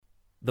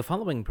The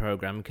following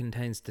program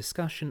contains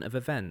discussion of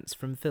events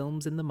from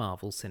films in the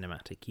Marvel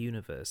Cinematic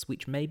Universe,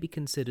 which may be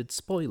considered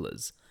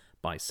spoilers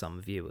by some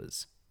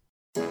viewers.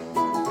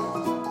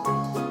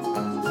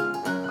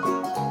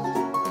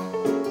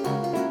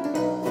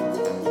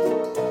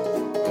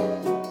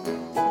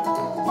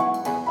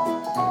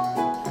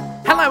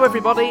 Hello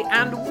everybody,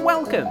 and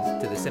welcome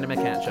to the Cinema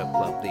Catch-Up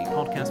Club, the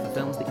podcast for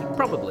films that you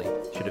probably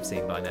should have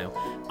seen by now.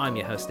 I'm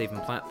your host, Stephen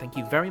Platt. Thank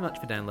you very much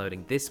for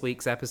downloading this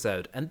week's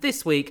episode. And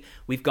this week,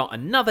 we've got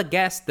another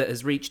guest that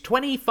has reached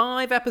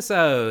 25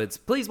 episodes.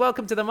 Please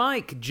welcome to the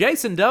mic,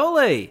 Jason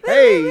Doley.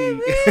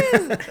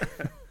 Hey!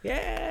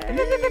 Yeah.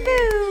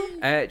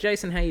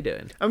 Jason, how you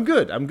doing? I'm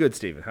good,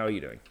 Stephen. How are you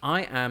doing?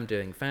 I am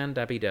doing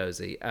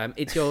fan-dabby-dozy.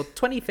 It's your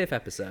 25th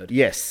episode.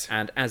 Yes.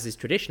 And as is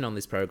tradition on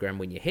this program,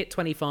 when you hit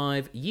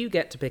 25, you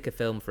get to pick a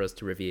film for us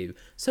to review.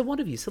 So what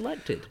have you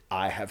selected?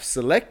 I have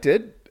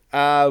selected...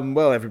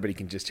 well, everybody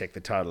can just check the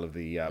title of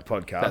the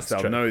podcast. That's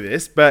They'll true. know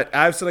this. But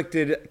I've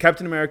selected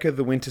Captain America,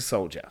 the Winter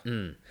Soldier.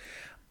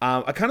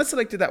 I kind of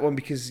selected that one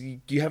because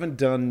you haven't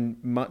done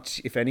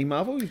much, if any,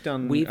 Marvel. You've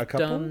done a couple.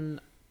 We've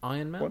done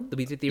Iron Man.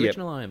 We did the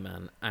original Iron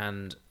Man.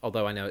 And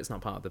although I know it's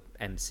not part of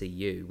the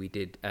MCU, we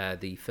did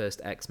the first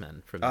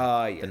X-Men from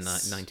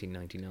yes.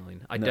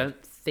 1999. I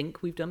don't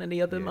think we've done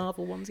any other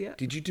Marvel ones yet.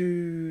 Did you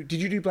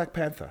do Black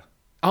Panther?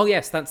 Oh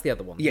yes, that's the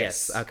other one.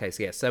 Yes. Okay.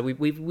 So yes. So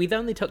we've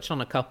only touched on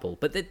a couple,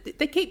 but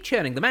they keep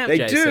churning them out. They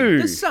Jason. do.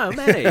 There's so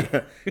many.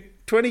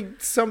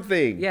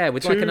 20-something. Yeah,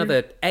 with like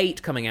another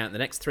 8 coming out in the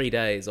next 3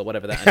 days or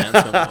whatever that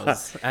announcement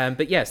was.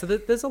 But yeah, so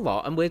there's a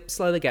lot, and we're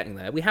slowly getting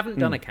there. We haven't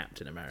done a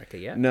Captain America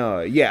yet.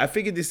 No. Yeah, I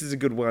figured this is a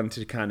good one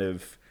to kind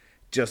of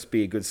just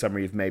be a good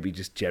summary of maybe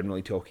just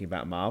generally talking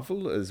about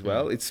Marvel as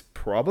well. It's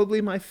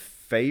probably my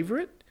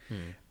favorite.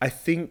 I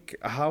think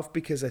half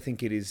because I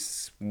think it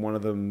is one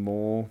of the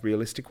more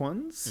realistic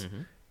ones.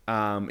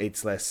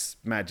 It's less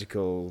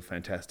magical,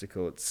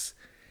 fantastical. It's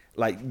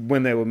like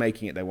when they were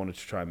making it, they wanted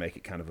to try and make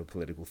it kind of a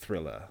political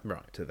thriller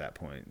to that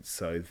point.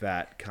 So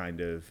that kind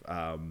of,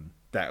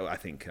 that I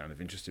think kind of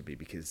interested me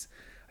because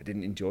I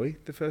didn't enjoy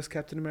the first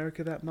Captain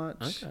America that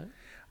much. Okay.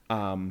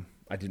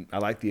 I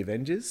liked the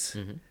Avengers,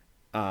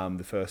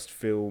 the first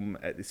film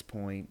at this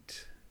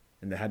point.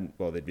 And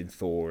there'd been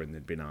Thor and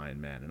there'd been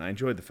Iron Man. And I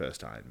enjoyed the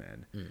first Iron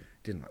Man.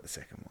 Didn't like the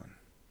second one.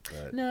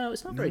 But No,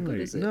 it's not very good,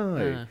 is it?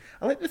 No.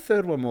 I like the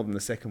third one more than the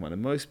second one.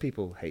 And most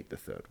people hate the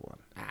third one.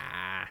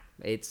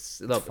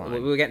 Look,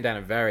 fine. we're getting down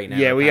a very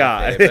narrow Yeah, we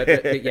path are. here,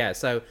 but yeah,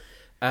 so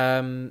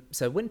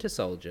Winter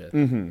Soldier,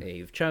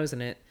 you've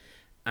chosen it,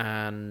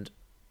 and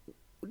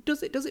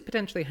does it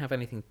potentially have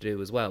anything to do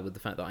as well with the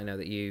fact that I know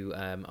that you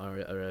are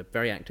a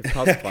very active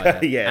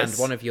cosplayer, Yes. and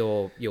one of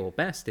your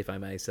best, if I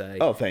may say,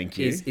 Thank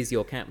you. is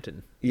your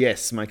captain.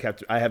 Yes, my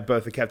captain. I have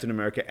both a Captain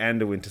America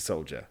and a Winter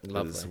Soldier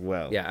Lovely. as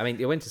well. Yeah, I mean,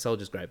 your Winter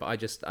Soldier's great, but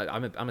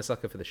I'm a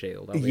sucker for the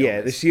Shield. I'll be Yeah,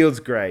 honest. the Shield's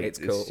great. It's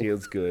cool. The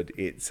Shield's good.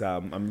 It's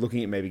I'm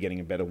looking at maybe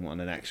getting a better one,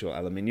 an actual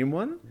aluminium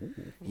one.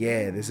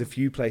 Yeah, there's a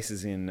few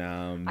places in.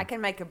 I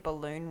can make a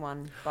balloon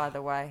one, by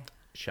the way.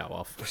 Show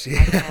off.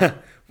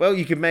 Well,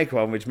 you can make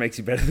one, which makes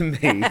you better than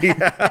me.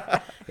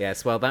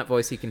 Yes, well, that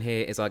voice you can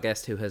hear is our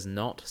guest who has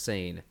not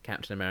seen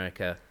Captain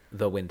America,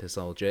 the Winter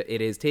Soldier.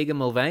 It is Tegan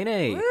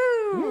Mulvaney.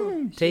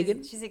 Woo!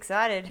 Tegan? She's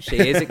excited. She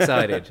is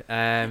excited.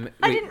 I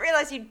didn't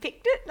realise you'd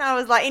picked it, and I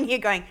was like in here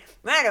going,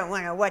 I don't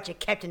want to watch a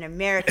Captain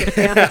America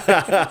film.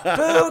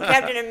 Boo,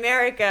 Captain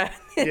America.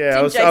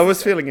 Yeah, I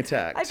was feeling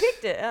attacked. I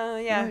picked it. Oh,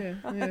 yeah.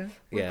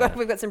 Yeah.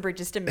 We've got some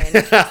bridges to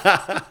mend.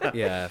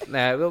 Yeah,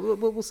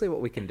 we'll see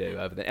what we can do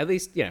over there. At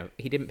least,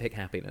 he didn't pick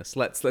happiness.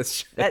 Let's.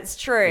 That's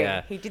true.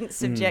 Yeah. He didn't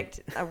subject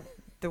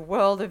the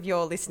world of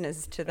your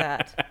listeners to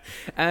that.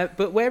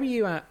 But where are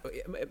you at?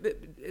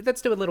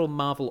 Let's do a little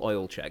Marvel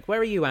oil check. Where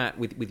are you at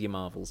with your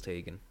Marvels,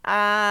 Tegan?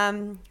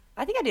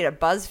 I think I did a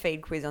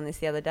BuzzFeed quiz on this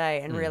the other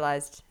day and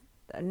realised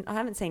I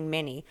haven't seen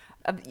many.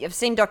 I've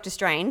seen Doctor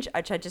Strange,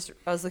 which I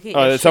was looking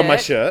at. That's on my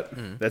shirt.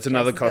 That's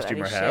another Jason's got costume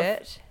that I in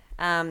have.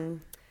 shirt.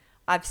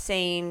 I've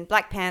seen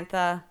Black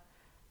Panther,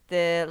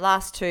 the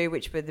last two,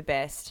 which were the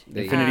best.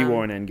 Infinity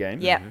War and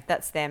Endgame. Yeah,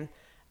 that's them.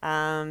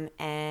 And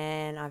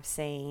I've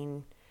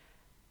seen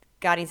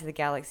Guardians of the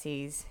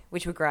Galaxies,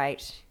 which were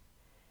great.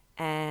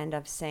 And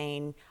I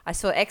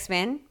saw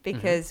X-Men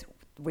because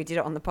we did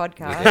it on the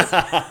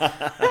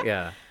podcast.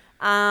 Yeah.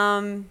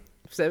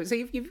 So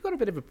you've got a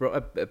bit of a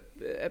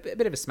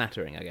bit of a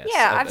smattering, I guess.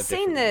 Yeah, of I've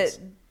seen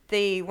different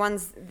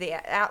the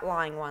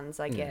outlying ones,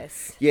 I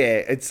guess. Yeah,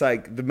 it's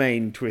like the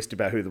main twist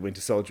about who the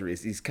Winter Soldier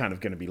is. He's kind of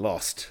going to be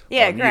lost.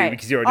 Yeah, on you great.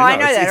 because you already Oh, I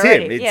know. know that It's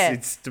already, him. yeah.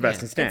 It's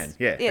Sebastian Stan.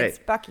 It's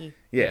Bucky.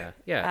 Yeah.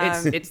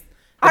 Yeah. It's.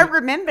 I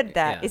remembered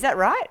that. Yeah. Is that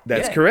right?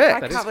 That's Yeah.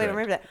 correct. I can't believe I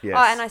remember that. Yes.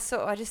 Oh, and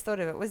I just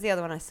thought of it. What was the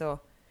other one I saw?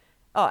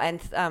 Oh,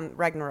 and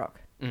Ragnarok.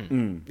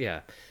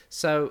 Yeah.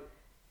 So.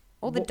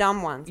 All the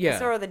dumb ones. Yeah. I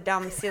saw all the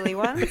dumb, silly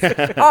ones.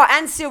 Oh,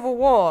 and Civil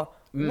War,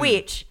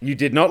 which You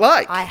did not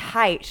like. I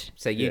hate.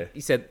 So you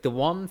said the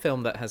one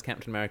film that has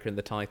Captain America in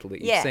the title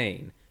that you've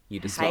seen, you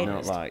Hate despised.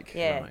 not like.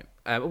 Yeah.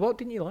 Right. What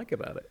didn't you like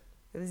about it?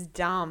 It was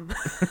dumb.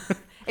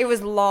 It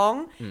was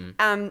long.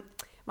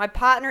 My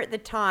partner at the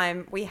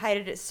time, we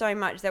hated it so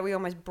much that we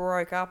almost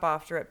broke up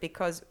after it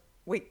because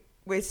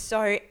we're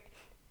so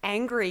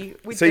angry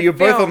with So the you're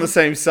both film. on the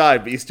same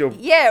side, but you still...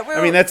 Yeah.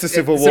 I mean, that's a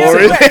civil So war,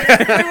 isn't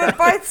it? we were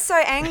both so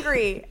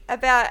angry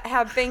about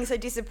being so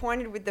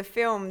disappointed with the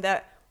film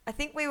that I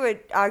think we were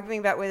arguing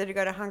about whether to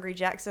go to Hungry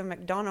Jack's or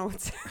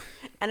McDonald's,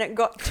 and it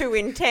got too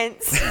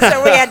intense,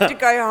 so we had to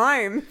go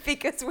home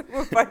because we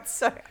were both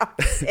so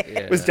upset.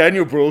 Yeah. Was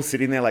Daniel Bruhl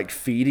sitting there, like,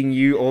 feeding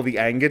you all the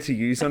anger to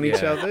use on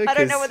each Yeah. other? I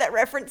don't know 'Cause what that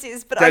reference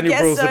is, but Daniel I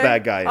guess Bruhl's so. the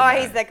bad guy in Oh,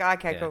 that. he's that guy.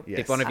 Okay, Yeah. cool. Yes.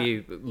 If one of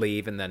you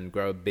leave and then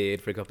grow a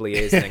beard for a couple of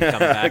years and then come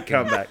back,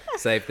 Come and back.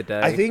 save the day.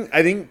 I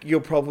think the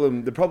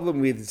problem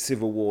with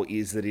Civil War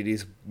is that it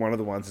is one of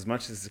the ones, as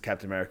much as it's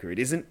Captain America,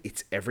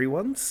 it's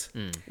everyone's.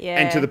 Yeah.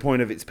 And to the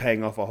point of it's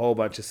paying off a whole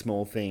bunch of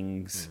small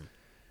things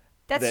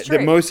That's that, true.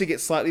 that mostly get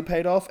slightly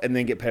paid off and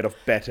then get paid off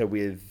better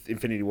with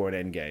Infinity War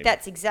and Endgame.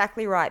 That's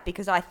exactly right,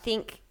 because I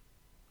think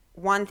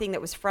one thing that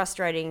was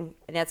frustrating,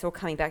 and that's all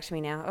coming back to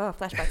me now. Oh,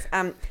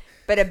 flashbacks.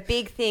 But a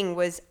big thing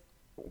was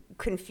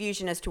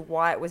confusion as to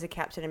why it was a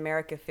Captain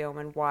America film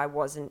and why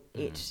wasn't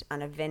it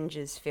an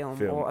Avengers film,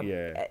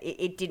 yeah.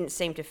 It didn't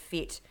seem to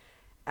fit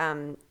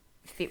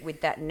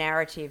with that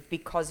narrative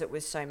because it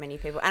was so many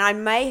people. And I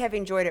may have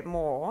enjoyed it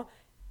more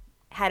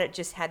had it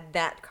just had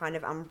that kind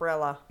of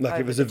umbrella. Like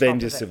over it was the top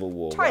Avengers of it. Civil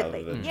War Totally.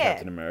 rather than Yeah.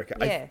 Captain America.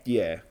 Yeah.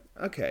 Yeah.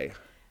 Okay.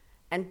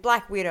 And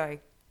Black Widow,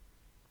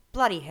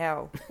 bloody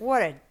hell,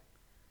 what a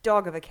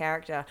dog of a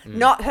character.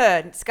 Not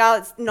her.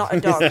 Scarlett's not a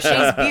dog. She's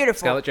beautiful.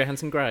 Scarlett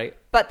Johansson, great.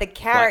 But the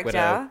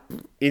character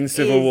In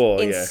Civil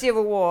War, in yeah.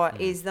 Civil War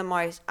is the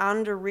most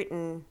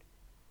underwritten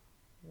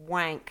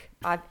wank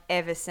I've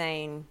ever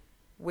seen,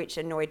 which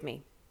annoyed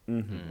me.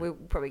 Mm-hmm. We'll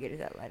probably get to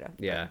that later.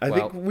 Yeah. I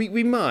well, think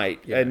we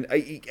might. Yeah. And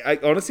I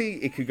honestly,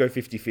 it could go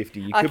 50-50.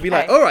 You could be Okay.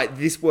 like, all right,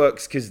 this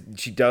works because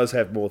she does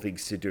have more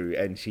things to do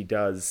and she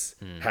does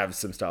have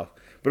some stuff.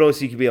 But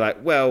also you could be like,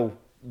 well,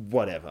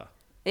 whatever.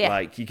 Yeah.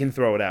 Like, you can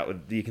throw it out.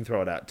 You can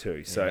throw it out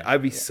too. So Yeah.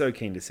 I'd be so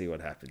keen to see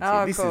what happens. Oh,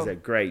 here. This cool. is a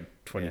great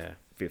 25th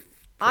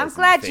I'm present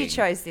glad thing. you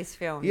chose this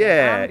film.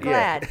 Yeah, I'm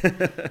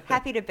glad.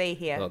 Happy to be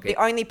here. Look, the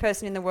only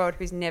person in the world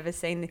who's never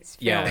seen this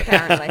film, Yeah.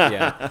 apparently.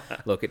 yeah.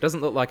 Look, it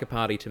doesn't look like a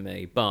party to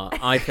me, but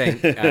I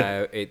think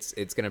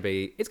it's gonna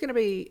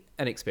be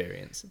an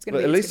experience. It's gonna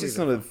But be, at least gonna it's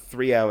be not a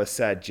 3-hour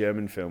sad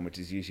German film, which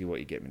is usually what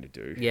you get me to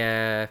do.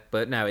 Yeah,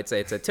 but no, it's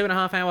a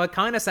 2.5 hour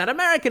kind of sad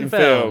American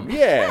Film, film.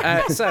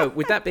 yeah. So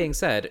with that being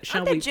said, shall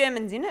Aren't there we?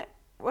 Germans in it?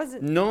 Was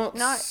it? Not.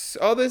 No.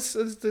 Oh, there's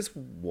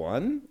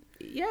one.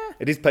 Yeah.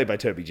 It is played by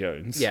Toby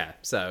Jones. Yeah.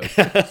 So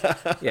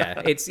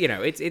yeah,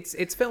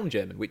 it's film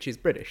German, which is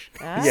British.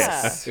 Ah,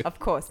 Yes. Of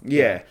course.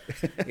 Yeah.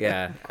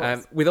 Yeah.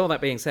 With all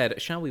that being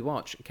said, shall we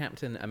watch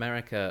Captain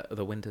America: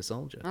 The Winter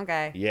Soldier?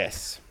 Okay.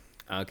 Yes.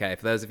 Okay,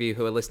 for those of you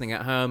who are listening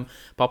at home,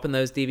 pop in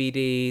those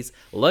DVDs,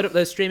 load up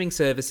those streaming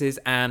services,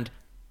 and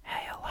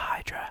hail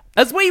Hydra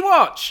as we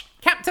watch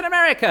Captain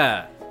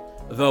America: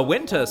 The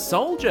Winter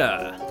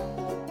Soldier.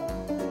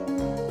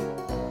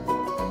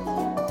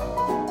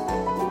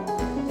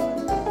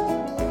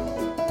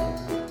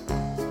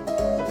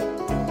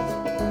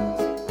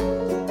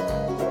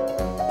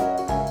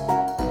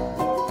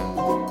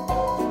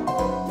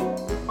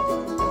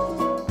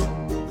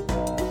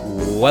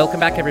 Welcome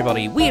back,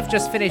 everybody. We have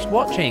just finished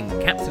watching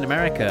Captain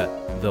America: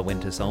 The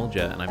Winter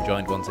Soldier, and I'm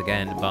joined once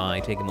again by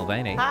Tegan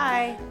Mulvaney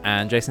Hi.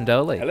 and Jason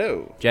Doley.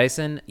 Hello.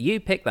 Jason, you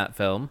picked that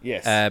film,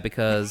 Yes.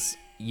 because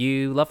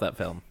you love that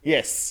film.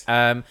 Yes.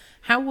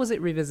 How was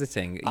it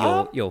revisiting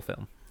your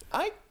film?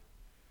 I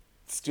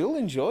still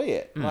enjoy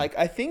it. Like,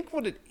 I think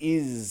what it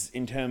is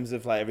in terms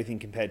of like everything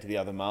compared to the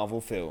other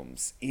Marvel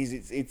films is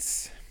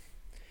it's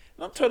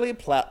not totally a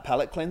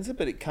palate cleanser,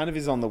 but it kind of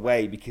is on the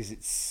way because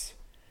it's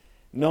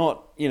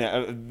not,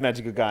 a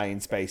magical guy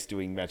in space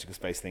doing magical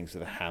space things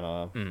with a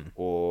hammer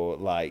or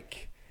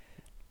like,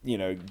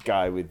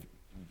 guy with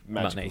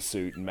magical Money.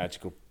 suit and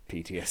magical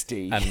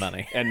PTSD And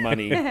money. and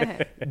money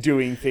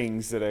doing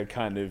things that are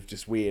kind of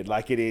just weird.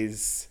 Like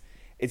it's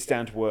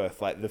down to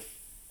earth. Like the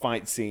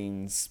fight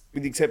scenes,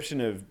 with the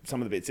exception of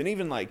some of the bits, and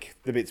even like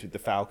the bits with the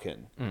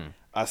Falcon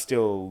are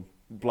still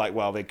like,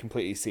 while they're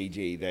completely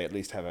CG, they at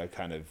least have a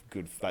kind of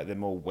good, like they're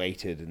more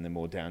weighted and they're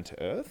more down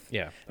to earth.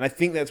 Yeah. And I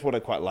think that's what I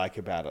quite like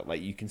about it. Like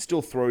you can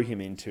still throw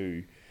him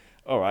into,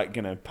 all right,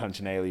 gonna punch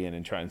an alien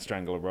and try and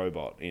strangle a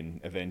robot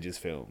in Avengers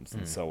films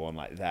and so on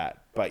like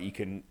that. But you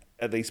can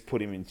at least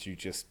put him into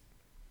just,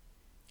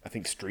 I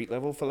think, street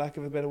level, for lack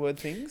of a better word,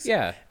 things.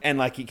 Yeah. And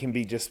like it can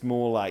be just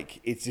more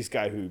like it's this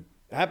guy who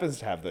happens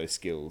to have those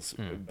skills,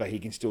 but he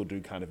can still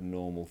do kind of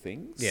normal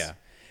things. Yeah.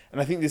 And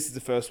I think this is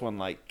the first one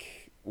like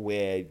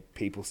where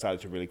people started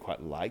to really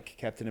quite like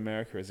Captain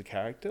America as a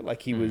character.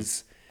 Like he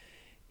was,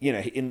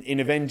 in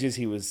Avengers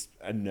he was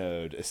a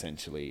nerd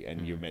essentially,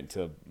 and you're meant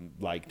to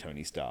like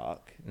Tony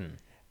Stark.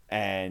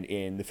 And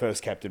in the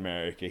first Captain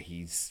America,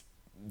 he's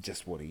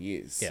just what he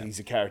is. Yeah. He's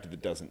a character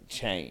that doesn't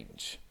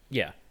change.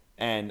 Yeah.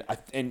 And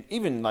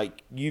even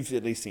like you've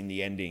at least seen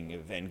the ending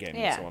of Endgame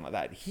Yeah. and so on like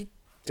that. He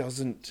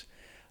doesn't,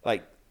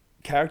 like,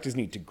 characters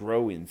need to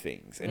grow in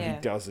things, and Yeah.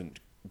 he doesn't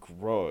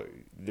grow.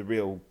 The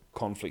real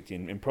conflict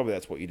in, and probably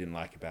that's what you didn't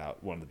like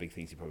about, one of the big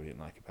things you probably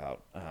didn't like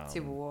about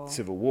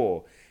Civil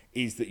War,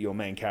 is that your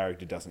main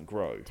character doesn't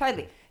grow.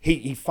 Totally.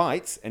 He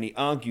fights and he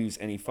argues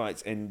and he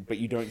fights, but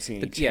you don't see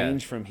any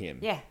change from him.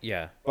 Yeah.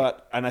 Yeah.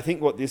 And I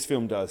think what this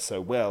film does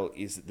so well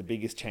is that the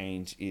biggest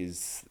change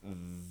is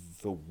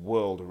the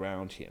world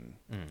around him.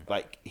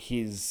 Like,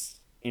 his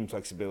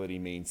inflexibility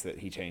means that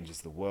he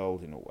changes the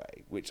world in a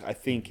way, which I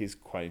think is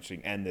quite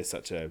interesting. And there's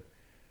such a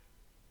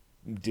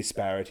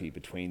disparity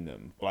between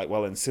them. Like,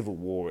 well, in Civil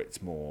War,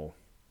 it's more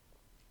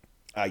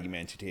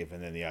argumentative,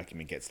 and then the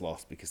argument gets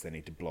lost because they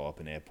need to blow up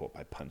an airport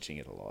by punching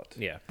it a lot.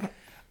 Yeah.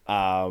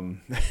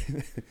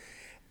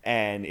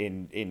 And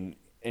in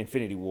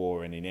Infinity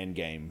War and in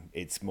Endgame,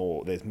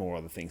 there's more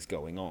other things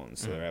going on,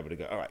 so they're able to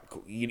go, all right,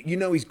 cool. You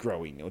know he's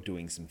growing or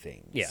doing some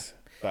things. Yeah.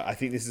 But I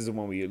think this is the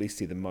one where you at least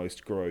see the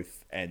most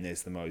growth, and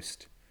there's the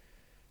most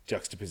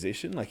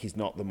juxtaposition. Like, he's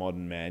not the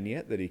modern man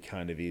yet that he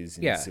kind of is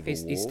in Civil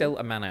War. He's still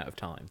a man out of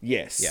time.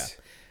 Yes. Yeah.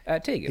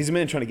 Tegan, he's a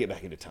man trying to get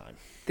back into time.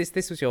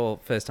 This was your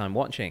first time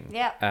watching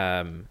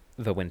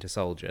The Winter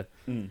Soldier.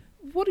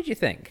 What did you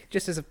think,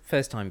 just as a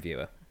first-time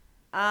viewer?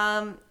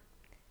 A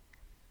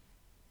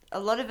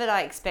lot of it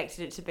I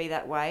expected it to be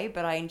that way,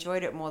 but I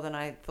enjoyed it more than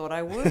I thought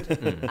I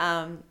would.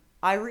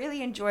 I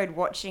really enjoyed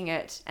watching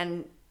it,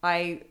 and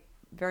I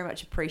very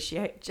much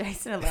appreciate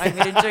Jason allowing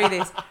me to do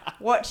this.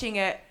 Watching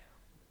it,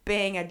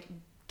 being a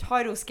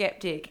total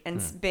skeptic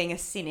and being a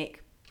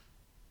cynic.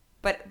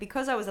 But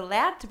because I was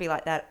allowed to be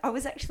like that, I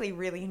was actually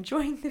really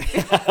enjoying the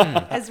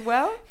film as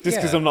well. Just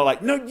because I'm not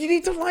like, no, you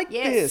need to like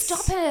this.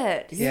 Stop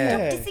it.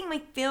 Yeah. Stop dissing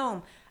my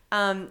film.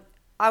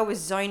 I was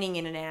zoning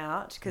in and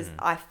out because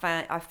I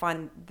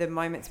find the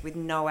moments with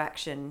no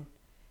action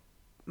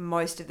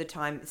most of the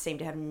time seem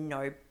to have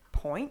no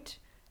point.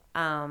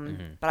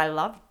 But I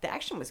loved the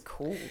action was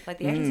cool. Like,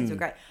 the action scenes were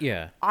great.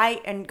 Yeah.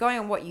 And going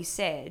on what you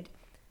said,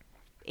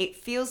 it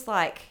feels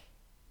like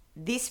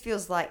it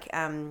feels like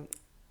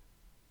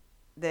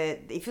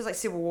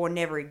Civil War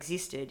never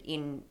existed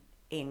in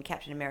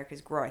Captain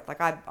America's growth.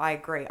 Like, I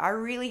agree. I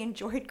really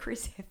enjoyed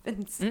Chris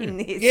Evans in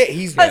this. Yeah,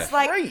 he's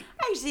great.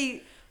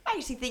 I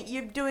actually think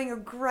you're doing a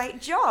great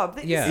job.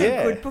 This is Yeah.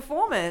 a good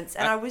performance.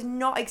 And I was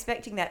not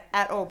expecting that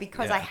at all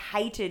because I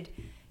hated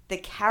the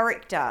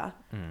character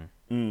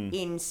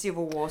in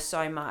Civil War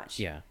so much.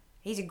 Yeah.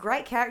 He's a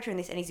great character in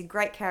this, and he's a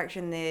great character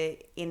in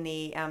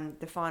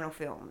the final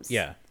films.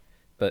 Yeah.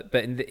 But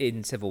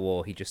in Civil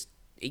War,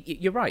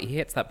 you're right, he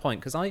hits that point,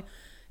 because I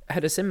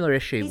had a similar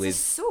issue He's with... a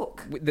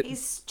sook.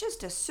 He's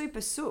just a super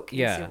sook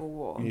in Civil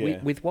War.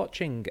 Yeah. With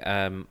watching...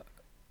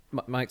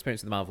 my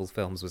experience with the Marvel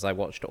films was I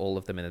watched all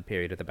of them in a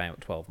period of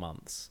about 12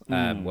 months,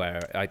 where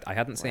I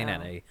hadn't seen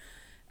any.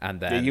 And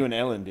then... you and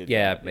Ellen did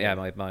that. Yeah,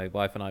 my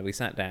wife and I, we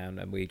sat down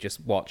and we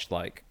just watched,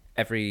 like,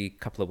 every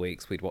couple of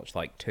weeks, we'd watch,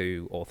 like,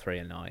 2 or 3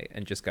 a night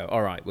and just go,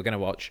 all right, we're going to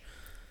watch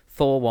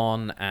Thor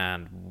 1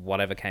 and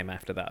whatever came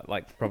after that.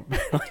 Like, probably,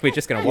 we're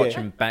just going to watch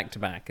them back to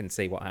back and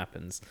see what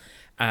happens.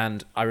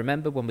 And I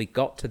remember when we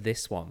got to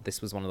this one,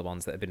 this was one of the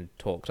ones that had been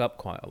talked up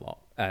quite a lot.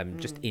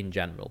 Just in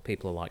general,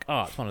 people are like,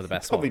 "Oh, it's one of the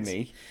best Probably ones."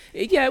 me.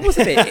 Yeah, it was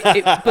a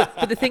bit.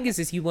 But the thing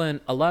is you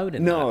weren't alone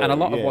in that. And a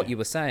lot of yeah. what you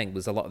were saying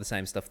was a lot of the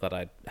same stuff that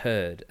I'd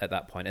heard at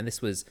that point. And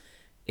this was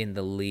in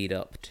the lead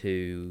up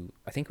to,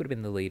 I think it would have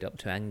been the lead up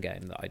to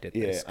Endgame that I did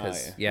this.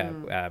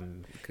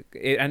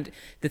 And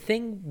the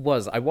thing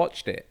was, I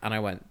watched it and I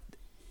went,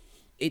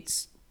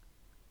 it's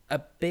a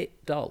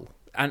bit dull.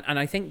 And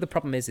I think the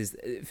problem is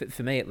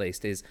for me at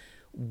least, is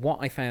what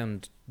I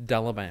found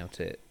dull about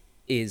it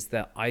is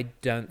that I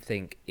don't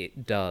think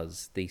it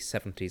does the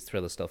 70s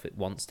thriller stuff it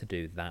wants to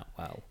do that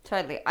well.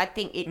 Totally. I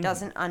think it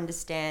doesn't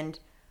understand,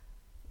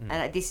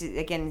 and this is,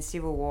 again, in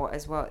Civil War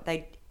as well,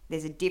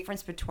 there's a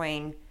difference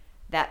between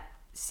that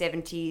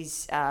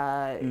 70s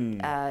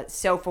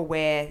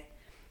self-aware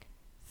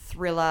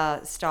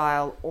thriller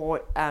style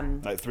or...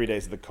 like 3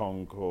 Days of the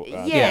Concord.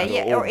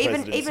 or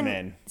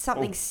even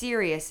something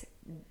serious.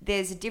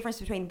 There's a difference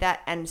between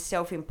that and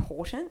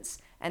self-importance.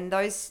 And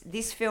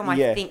this film, I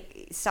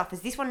think,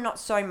 suffers. This one, not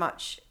so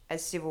much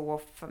as Civil War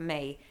for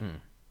me.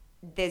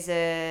 There's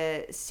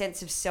a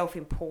sense of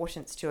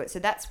self-importance to it. So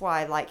that's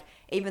why, like,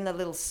 even the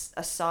little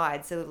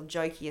asides, the little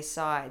jokey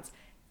asides,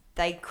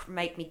 they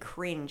make me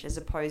cringe as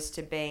opposed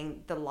to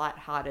being the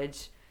lighthearted,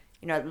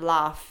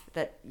 laugh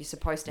that you're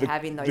supposed to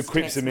have in those the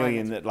quips tense a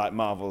million moments. that, like,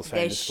 Marvel's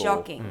famous for. They're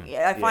shocking.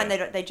 I find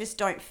they just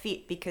don't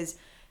fit because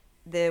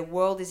the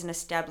world isn't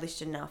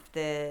established enough.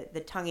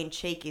 The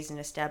tongue-in-cheek isn't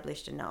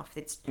established enough.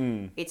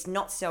 It's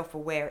not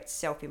self-aware. It's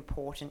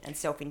self-important and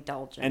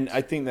self-indulgent. And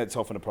I think that's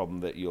often a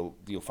problem that you'll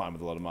find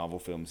with a lot of Marvel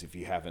films if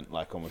you haven't,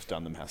 like, almost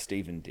done them how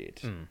Steven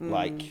did.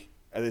 Like,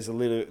 there's a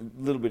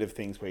little bit of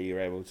things where you're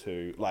able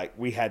to, like,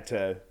 we had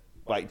to,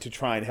 like, to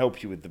try and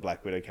help you with the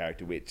Black Widow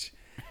character, which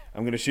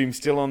I'm going to assume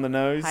still on the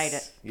nose. Hate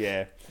it.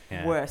 Yeah.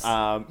 Worse.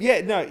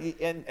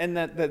 And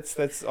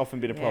that's often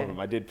been a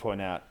problem. I did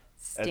point out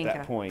Stinker. at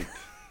that point.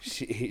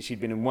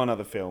 She'd been in one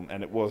other film,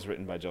 and it was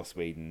written by Joss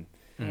Whedon.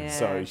 Yeah.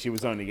 So she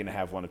was only going to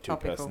have one of two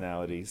Topical.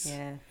 personalities.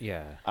 Yeah.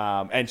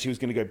 Yeah. And she was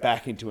going to go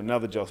back into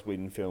another Joss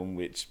Whedon film,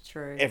 which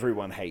True.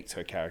 everyone hates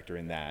her character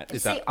in that.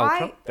 Is See, that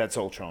Ultron? That's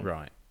Ultron.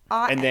 Right.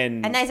 And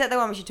then- is that the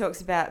one where she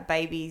talks about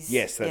babies?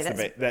 Yes, that's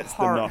the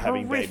not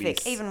having horrific,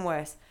 babies. even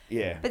worse.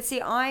 Yeah. But see,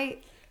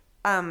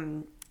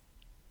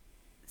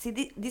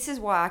 this is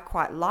why I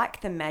quite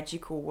like the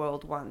magical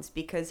world ones,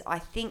 because I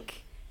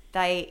think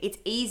it's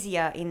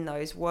easier in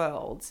those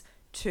worlds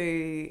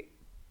to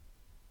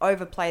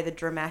overplay the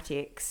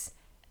dramatics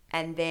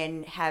and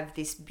then have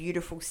this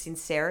beautiful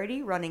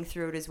sincerity running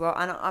through it as well.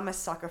 And I'm a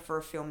sucker for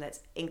a film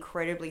that's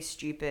incredibly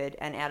stupid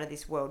and out of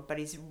this world, but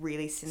is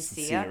really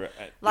sincere.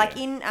 Like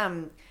in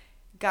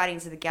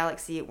Guardians of the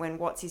Galaxy, when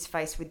what's his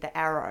face with the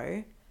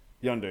arrow,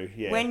 Yondu,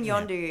 yeah. when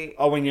Yondu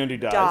when Yondu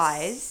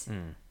dies.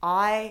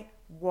 I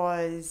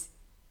was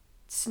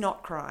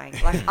snot crying.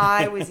 Like,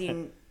 I was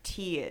in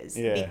tears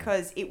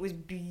because it was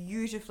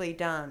beautifully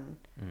done.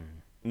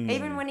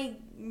 Even when he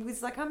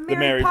was like, I'm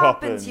Mary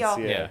Poppins, y'all.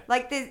 Yeah.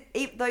 Like,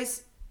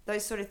 those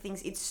sort of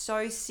things, it's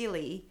so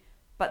silly,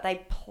 but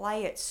they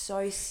play it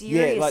so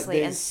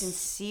seriously and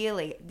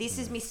sincerely. This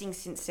is missing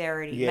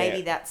sincerity. Yeah.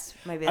 Maybe that's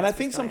and I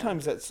think what's going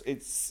sometimes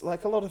it's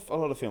like a lot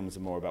of films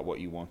are more about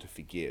what you want to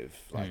forgive.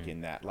 Like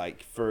in that,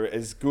 like for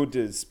as good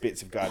as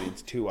bits of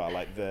Guardians 2 are,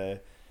 like the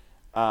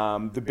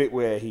bit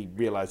where he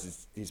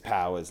realizes his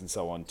powers and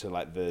so on, to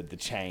like the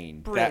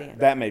chain. Brilliant.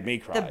 That made me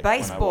cry. The when I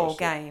baseball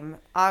watched it. game,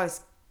 I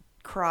was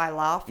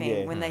laughing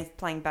Yeah. when they're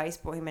playing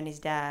baseball, him and his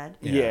dad.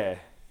 Yeah.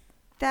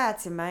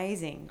 That's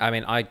amazing. I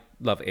mean, I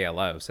love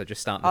ELO, so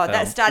just start the film.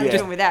 That started Yeah.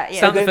 film with that. Yeah.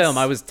 Start the That's- film.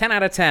 I was 10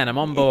 out of 10. I'm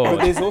on But board.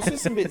 there's also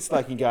some bits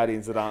like in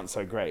Guardians that aren't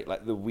so great,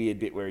 like the weird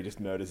bit where he just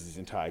murders his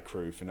entire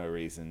crew for no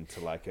reason to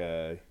like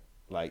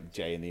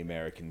Jay and the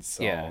Americans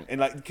song, Yeah. and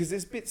like because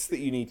there's bits that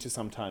you need to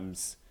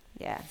sometimes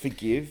Yeah.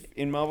 forgive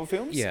in Marvel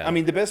films. Yeah. I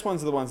mean the best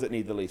ones are the ones that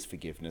need the least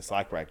forgiveness,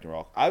 like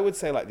Ragnarok. I would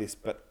say like this,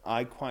 but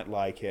I quite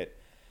like it.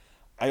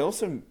 I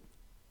also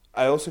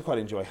quite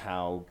enjoy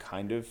how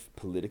kind of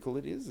political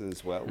it is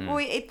as well. Well,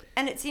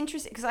 and it's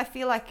interesting because I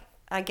feel like,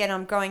 again,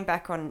 I'm going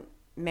back on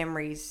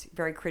memories,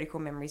 very critical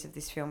memories of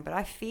this film, but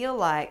I feel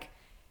like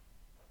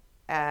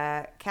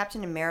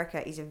Captain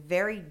America is has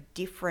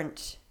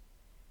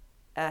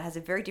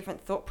a very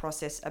different thought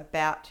process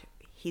about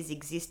his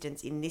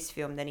existence in this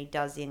film than he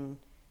does in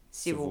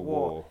Civil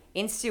War.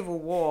 In Civil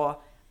War,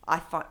 I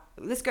find,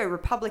 let's go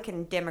Republican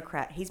and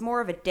Democrat. He's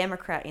more of a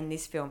Democrat in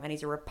this film, and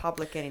he's a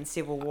Republican in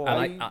Civil War.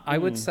 And I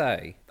would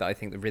say that I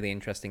think the really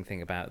interesting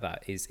thing about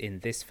that is in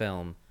this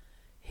film,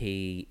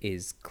 he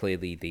is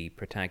clearly the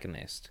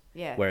protagonist.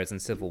 Yeah. Whereas in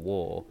Civil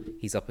War,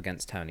 he's up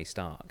against Tony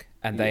Stark.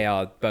 And they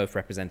are both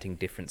representing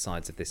different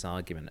sides of this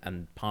argument.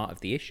 And part of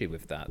the issue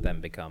with that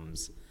then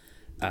becomes...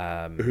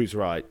 Who's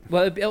right?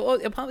 well,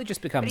 it partly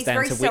just But becomes he's down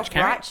very to which character...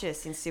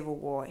 self-righteous in Civil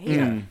War.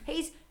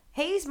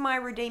 He's my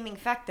redeeming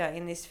factor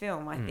in this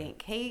film, I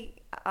think.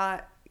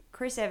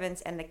 Chris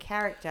Evans and the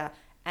character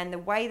and the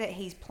way that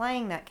he's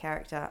playing that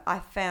character, I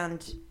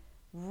found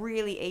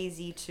really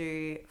easy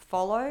to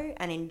follow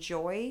and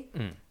enjoy.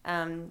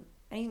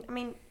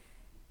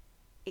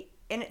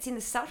 And it's in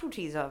the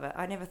subtleties of it.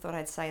 I never thought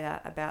I'd say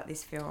that about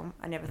this film.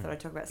 I never thought I'd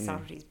talk about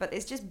subtleties, but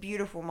there's just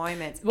beautiful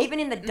moments, even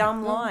in the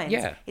dumb lines.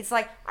 yeah. It's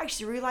like, I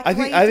actually really like I the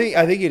way think you did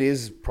I think it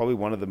is probably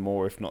one of the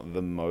more, if not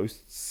the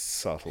most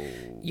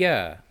subtle.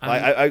 Yeah.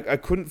 I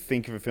couldn't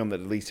think of a film that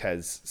at least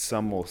has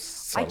some more I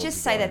subtlety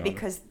just say that going on.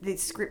 because the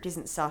script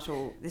isn't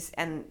subtle.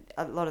 And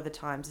a lot of the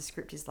times the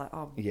script is like,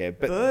 oh, Yeah,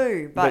 but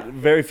boo. but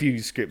very few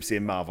scripts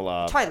in Marvel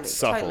are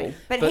subtle. Totally.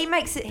 But he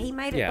made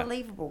it Yeah.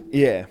 believable.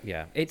 Yeah.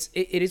 Yeah, it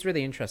is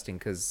really interesting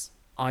because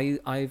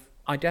I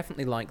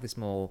definitely like this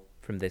more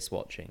from this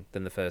watching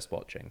than the first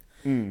watching.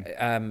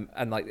 And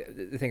like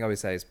the thing I always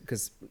say is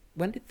because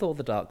when did Thor: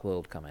 The Dark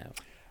World come out?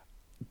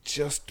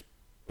 Just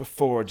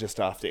before or just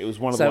after. It was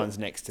one of the ones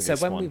next to this So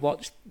when one. we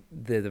watched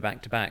the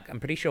back to back, I'm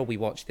pretty sure we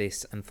watched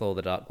this and Thor: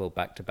 The Dark World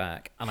back to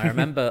back, and I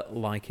remember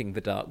liking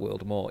The Dark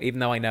World more, even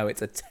though I know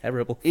it's a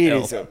terrible film. It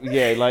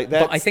is, like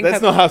that's, I think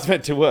that's not how it's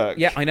meant to work.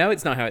 Yeah, I know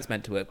it's not how it's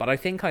meant to work, but I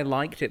think I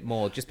liked it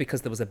more just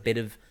because there was a bit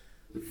of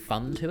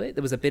fun to it.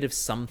 There was a bit of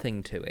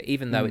something to it,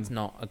 even though it's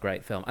not a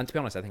great film. And to be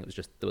honest, I think it was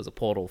just there was a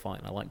portal fight,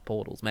 and I liked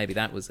portals. Maybe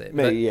that was it.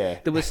 Maybe, yeah.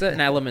 There were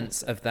certain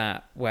elements of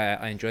that where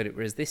I enjoyed it,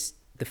 whereas this,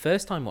 the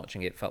first time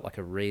watching it, felt like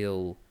a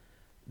real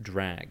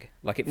drag.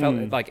 Like it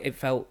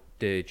felt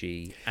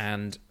dirgy,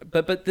 and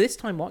but this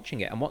time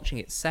watching it and watching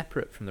it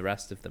separate from the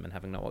rest of them and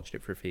having not watched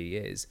it for a few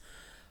years,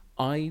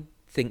 I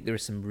think there are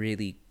some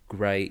really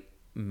great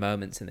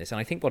moments in this, and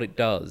I think what it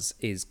does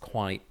is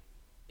quite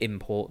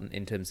important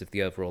in terms of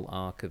the overall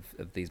arc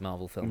of these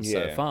Marvel films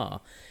so far,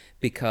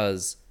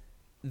 because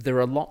there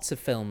are lots of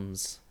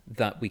films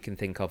that we can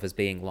think of as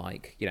being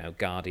like, you know,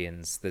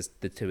 Guardians. There's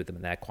the two of them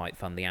and they're quite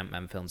fun. The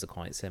Ant-Man films are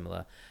quite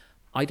similar.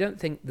 I don't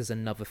think there's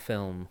another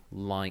film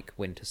like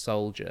Winter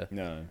Soldier,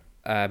 No.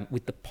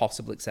 with the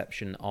possible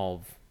exception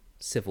of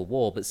Civil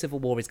War, but Civil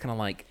War is kind of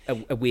like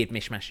a weird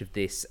mishmash of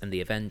this and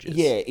the Avengers.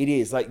 Yeah, it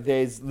is. Like,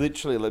 there's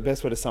literally, the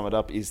best way to sum it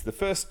up is the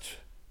first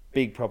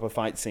big proper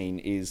fight scene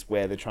is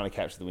where they're trying to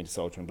capture the Winter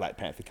Soldier and Black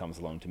Panther comes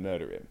along to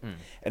murder him.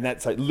 And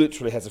that's like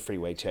literally has a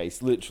freeway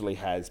chase, literally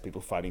has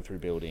people fighting through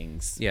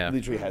buildings,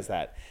 literally has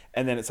that.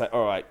 And then it's like,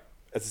 all right,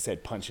 as I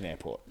said, punch an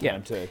airport.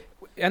 Time to...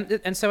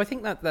 And so I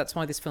think that's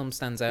why this film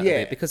stands out a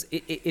bit, because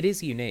it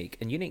is unique,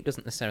 and unique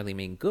doesn't necessarily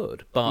mean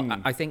good, but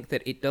I think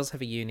that it does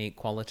have a unique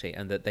quality,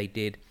 and that they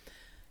did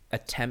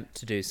attempt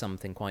to do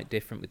something quite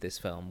different with this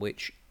film,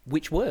 which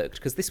worked,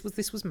 because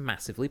this was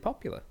massively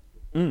popular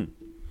at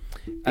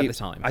the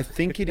time. I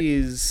think it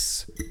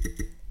is,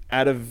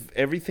 out of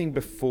everything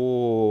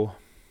before,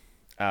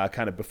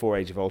 kind of before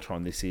Age of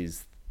Ultron, this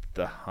is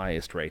the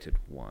highest rated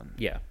one.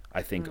 Yeah.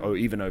 I think,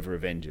 even over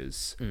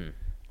Avengers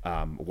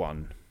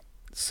 1.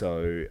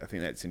 So I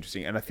think that's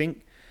interesting. And I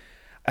think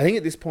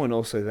at this point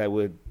also they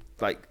were,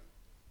 like,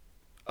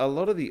 a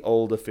lot of the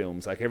older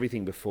films, like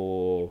everything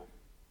before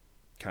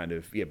kind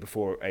of,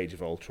 before Age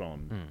of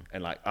Ultron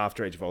and like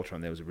after Age of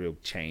Ultron, there was a real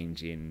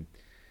change in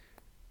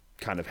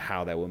kind of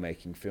how they were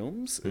making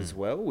films as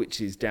well, which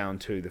is down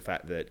to the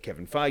fact that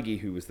Kevin Feige,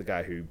 who was the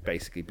guy who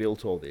basically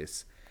built all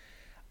this,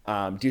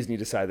 Disney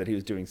decided that he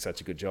was doing such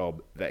a good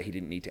job that he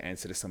didn't need to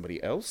answer to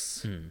somebody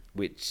else,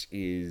 which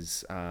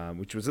was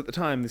at the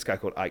time this guy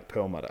called Ike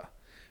Perlmutter,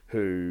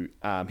 who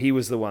he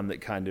was the one that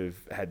kind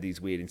of had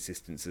these weird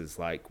insistences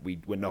like, we're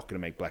not going to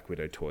make Black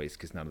Widow toys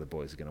because none of the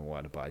boys are going to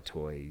want to buy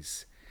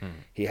toys.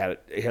 He had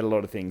a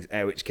lot of things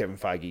which Kevin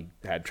Feige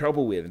had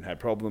trouble with and had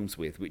problems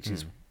with, which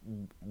is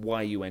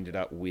why you ended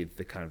up with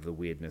the kind of the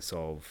weirdness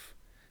of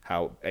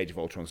how Age of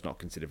Ultron is not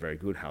considered very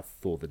good, how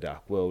Thor: The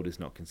Dark World is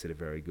not considered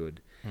very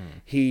good.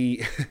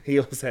 He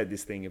also had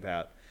this thing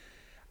about,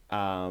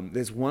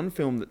 there's one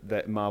film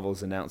that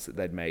Marvel's announced that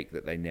they'd make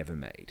that they never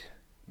made,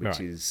 which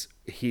is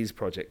his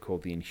project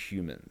called The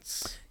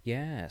Inhumans.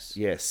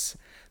 Yes.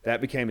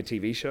 That became a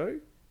TV show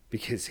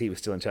because he was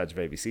still in charge of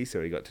ABC,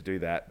 so he got to do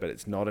that, but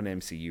it's not an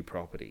MCU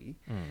property.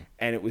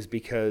 And it was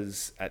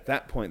because at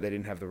that point they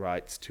didn't have the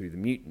rights to the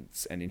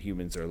mutants, and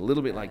Inhumans are a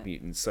little bit like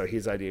mutants, so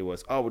his idea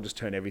was, we'll just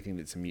turn everything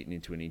that's a mutant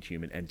into an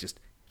Inhuman and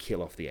just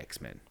kill off the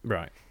X-Men.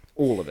 Right.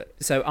 All of it.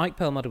 So Ike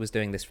Perlmutter was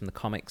doing this from the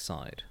comic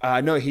side?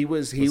 No, he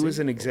was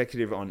an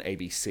executive on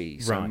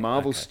ABC. So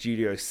Marvel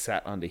Studios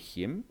sat under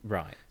him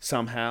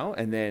somehow,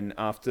 and then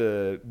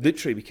after,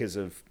 literally because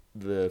of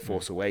The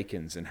Force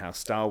Awakens and how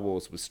Star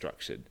Wars was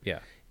structured,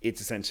 it's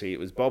essentially, it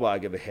was Bob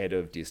Iger, the head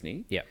of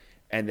Disney.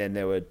 And then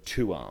there were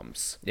two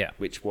arms.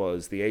 Which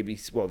was the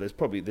ABC. Well,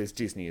 there's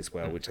Disney as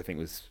well, which I think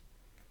was,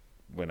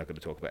 we're not going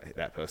to talk about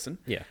that person.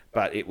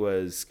 But it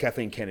was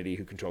Kathleen Kennedy,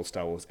 who controlled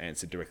Star Wars,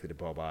 answered directly to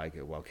Bob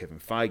Iger, while Kevin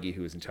Feige,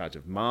 who was in charge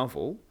of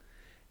Marvel,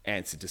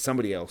 answered to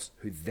somebody else,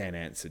 who then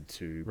answered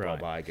to Bob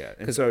Iger.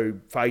 And so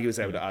Feige was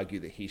able to argue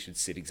that he should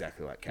sit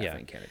exactly like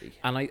Kathleen Kennedy.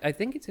 And I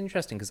think it's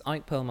interesting because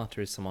Ike Perlmutter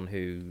is someone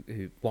who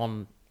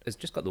has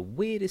just got the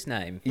weirdest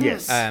name.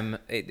 Yes.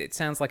 It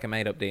sounds like a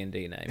made-up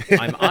D&D name.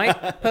 I'm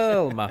Ike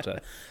Perlmutter.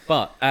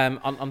 But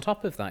on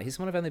top of that, he's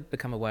someone I've only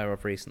become aware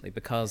of recently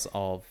because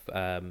of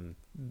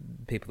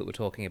people that were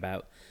talking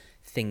about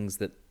things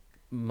that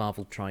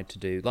Marvel tried to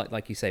do,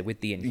 like you say, with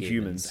the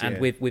Inhumans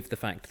and with the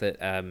fact that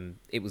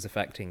it was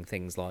affecting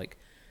things like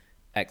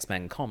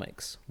X-Men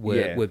comics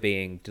were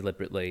being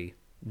deliberately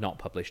not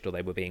published, or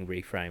they were being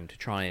reframed to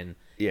try and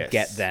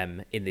get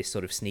them in this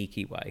sort of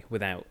sneaky way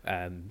without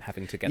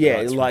having to get the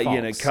rights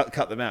from Fox.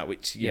 Cut them out,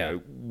 which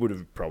would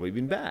have probably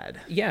been bad.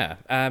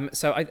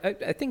 So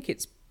I think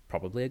it's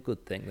probably a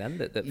good thing then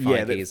that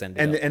Feige has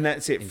ended up and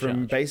that's it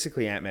from charge.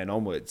 Basically Ant-Man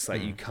onwards.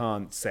 Like you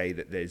can't say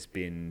that there's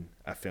been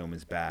a film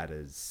as bad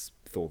as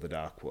Thor: The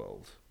Dark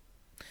World.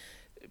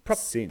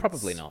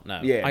 Probably not.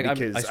 No.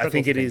 Because I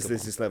think it is.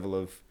 There's this level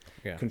of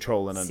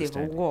control and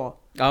understanding. Civil War.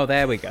 Oh,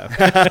 there we go.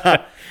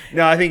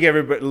 No, I think a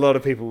lot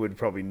of people would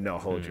probably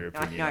not hold your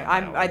opinion.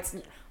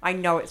 I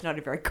know it's not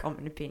a very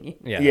common opinion.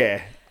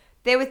 Yeah.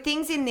 There were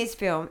things in this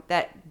film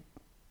that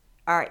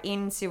are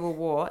in Civil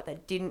War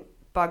that didn't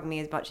bug me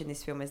as much in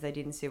this film as they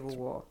did in Civil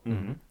War.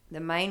 The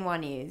main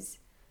one is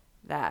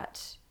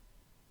that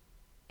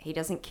he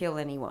doesn't kill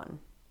anyone.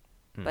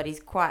 But he's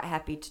quite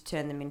happy to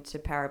turn them into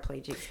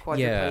paraplegics,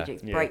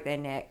 quadriplegics, break their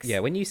necks. Yeah,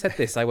 when you said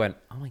this, I went,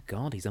 "Oh my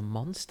god, he's a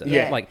monster!"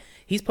 Yeah. Like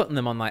he's putting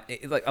them on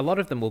like a lot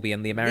of them will be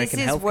in the American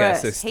this is healthcare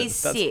worse. system. He's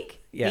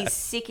sick. Yeah. He's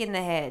sick in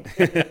the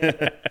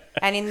head.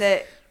 And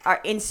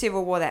in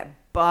Civil War,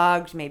 that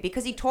bugged me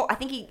because he talked. I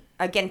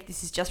think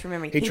this is just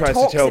remembering. He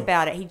talks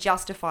about it. He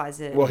justifies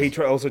it. Well, he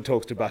also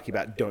talks to Bucky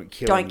about don't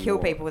kill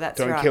people.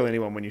 Don't kill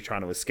anyone when you're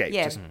trying to escape.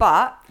 Yeah,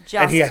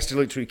 and he has to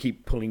literally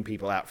keep pulling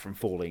people out from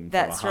falling.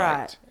 That's from a height.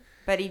 right.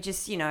 But he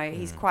just,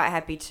 he's quite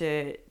happy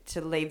to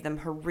leave them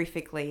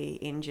horrifically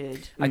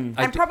injured and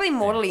probably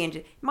mortally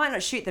injured. Might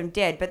not shoot them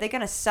dead, but they're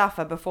going to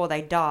suffer before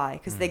they die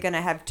because they're going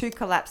to have 2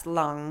 collapsed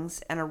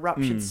lungs and a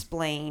ruptured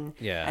spleen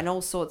and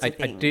all sorts of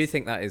things. I do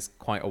think that is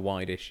quite a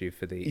wide issue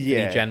for the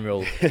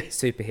general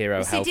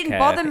superhero healthcare. It didn't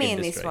bother me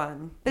industry. in this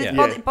one,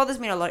 but it bothers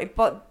me a lot. It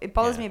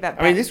bothers me about.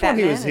 This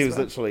Batman one he was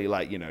literally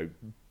like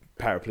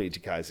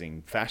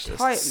paraplegicizing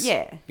fascists.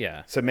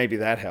 Yeah. So maybe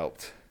that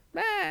helped.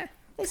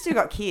 They still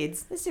got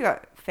kids. They still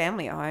got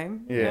family at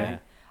home. Yeah.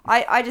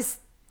 I just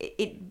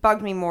it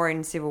bugged me more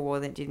in Civil War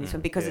than it did in this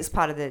one because it's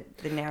part of the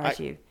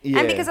narrative.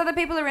 And because other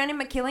people around him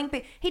are killing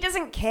people. He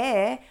doesn't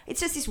care. It's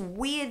just this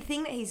weird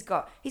thing that he's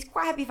got. He's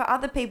quite happy for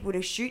other people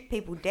to shoot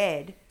people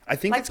dead. I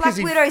think like it's Black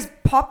Widow's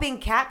popping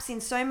caps in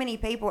so many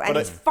people, and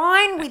he's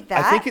fine with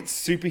that. I think it's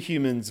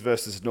superhumans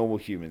versus normal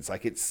humans.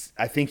 Like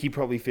I think he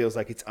probably feels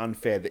like it's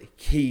unfair that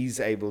he's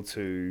able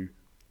to,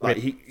 like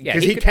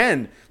because he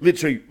can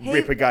literally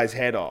rip a guy's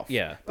head off.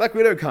 Yeah, Black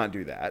Widow can't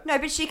do that. No,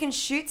 but she can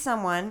shoot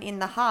someone in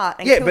the heart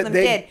and kill them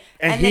dead.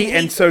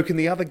 And so can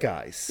the other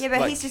guys. Yeah,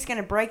 but he's just going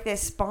to break their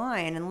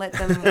spine and let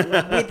them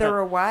wither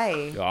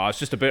away. Oh, it's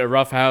just a bit of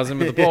roughhousing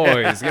with the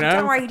boys, you know.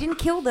 Don't worry, he didn't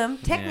kill them.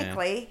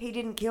 Technically, he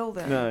didn't kill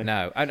them.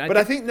 No.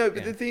 I think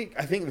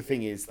the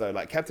thing is though,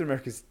 like Captain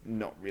America's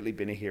not really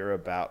been a hero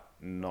about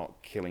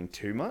not killing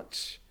too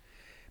much.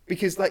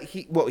 Because like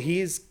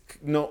he is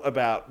not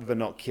about the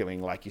not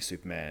killing like your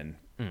Superman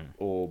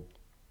or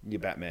your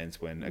Batman's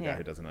when a guy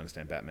who doesn't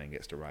understand Batman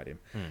gets to ride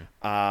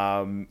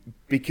him.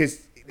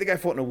 Because the guy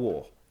fought in a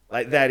war.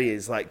 Like that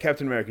is like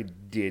Captain America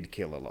did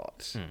kill a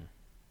lot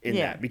in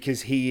that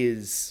because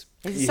he's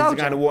a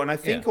guy in a war. And I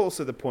think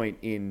also the point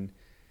in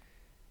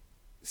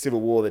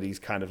Civil War that he's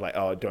kind of like,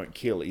 oh, don't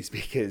kill is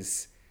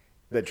because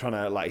they're trying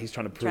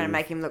to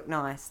make him look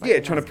nice.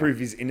 Like trying to prove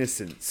his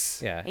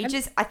innocence. Yeah.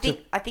 I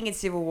think in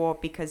Civil War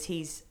because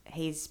he's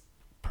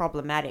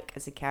problematic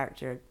as a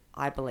character,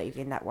 I believe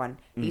in that one.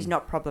 He's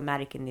not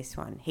problematic in this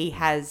one. He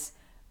has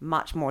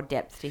much more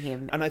depth to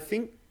him. And I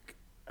think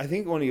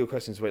one of your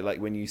questions were like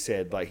when you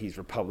said like he's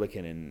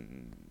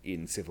Republican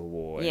in Civil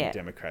War and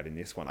Democrat in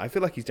this one. I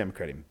feel like he's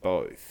Democrat in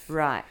both.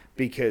 Right.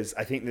 Because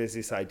I think there's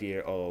this idea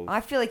of...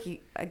 I feel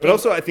like but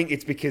also I think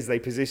it's because they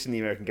position the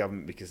American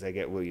government because they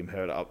get William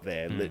Hurt up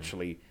there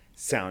literally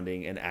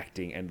sounding and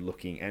acting and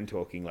looking and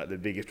talking like the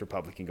biggest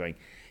Republican going,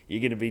 you're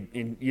going to be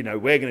in,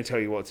 we're going to tell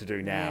you what to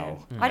do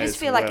now. I just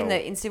feel like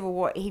in Civil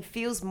War, he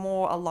feels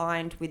more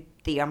aligned with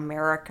the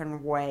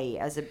American way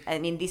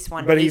and in this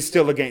one... But he's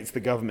still against the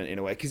government in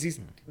a way because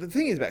the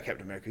thing is about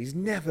Captain America, he's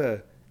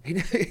never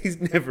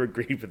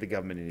agreed with the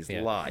government in his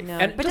life. No.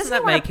 But doesn't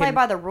he want to play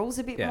by the rules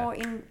a bit more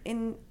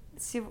in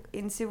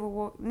Civil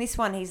War? In this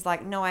one, he's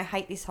like, no, I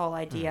hate this whole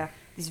idea.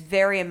 This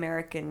very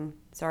American,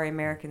 sorry,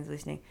 Americans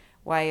listening,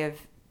 way of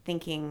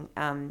thinking.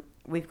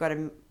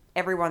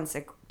 Everyone's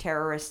a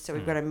terrorist, so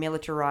we've got to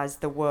militarize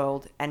the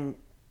world and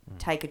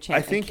take a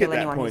chance and kill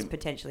anyone who's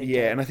potentially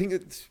dead. And I think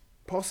it's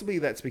possibly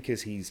that's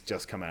because he's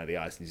just come out of the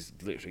ice and he's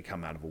literally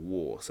come out of a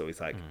war. So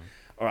he's like,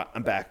 all right,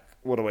 I'm back.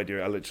 What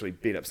do? I literally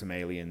beat up some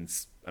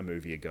aliens a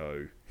movie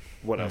ago.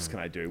 What else can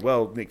I do?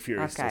 Well, Nick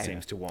Fury still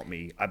seems to want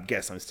me. I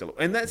guess I'm still...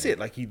 And that's it.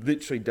 Like, he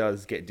literally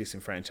does get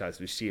disenfranchised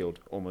with S.H.I.E.L.D.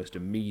 almost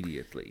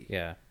immediately.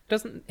 Yeah.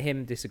 Doesn't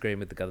him disagreeing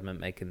with the government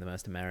make him the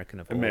most American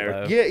of all,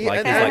 though? Yeah.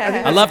 Like, he's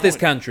like, I love this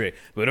country,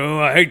 but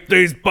I hate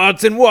these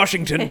butts in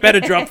Washington. Better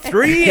drop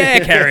 3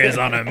 air carriers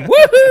on them.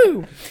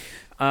 Woohoo!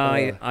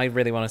 I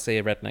really want to see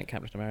a redneck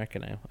Captain America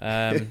now.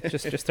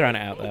 Just throwing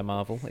it out there,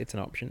 Marvel. It's an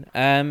option.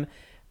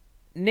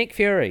 Nick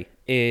Fury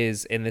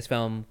is in this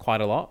film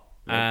quite a lot,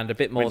 and a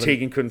bit more when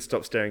Tegan couldn't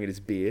stop staring at his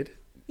beard.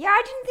 Yeah,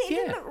 I didn't think it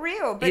didn't look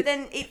real, but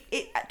then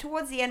it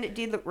towards the end it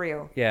did look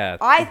real. Yeah.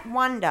 I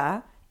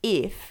wonder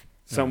if...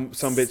 Some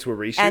bits were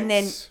reshoots. And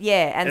then,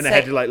 and they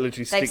had to like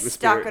literally stick the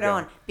spirit. They stuck it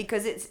on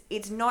because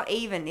it's not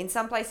even. In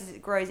some places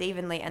it grows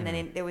evenly, and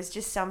then there was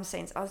just some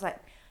scenes. I was like,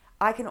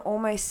 I can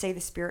almost see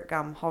the spirit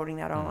gum holding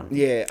that on.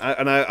 Yeah,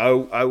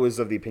 I was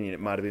of the opinion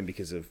it might have been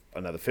because of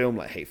another film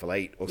like Hateful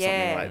Eight or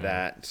something like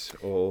that.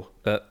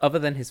 But other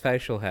than his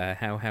facial hair,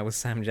 how was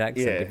Sam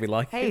Jackson? Did we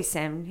like him?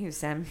 He was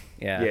Sam.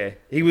 Yeah,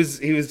 he was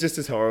just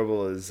as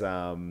horrible as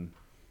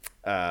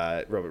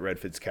Robert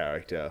Redford's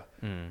character,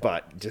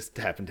 but just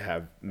happened to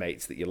have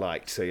mates that you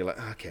liked, so you're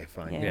like, okay,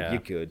 fine, you're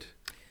good.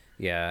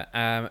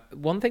 Yeah.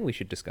 One thing we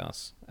should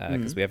discuss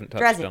because we haven't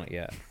touched on it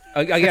yet.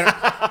 Let's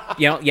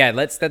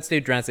do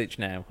Drazic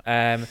now.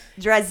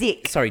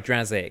 Drazik. Sorry,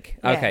 Drazik.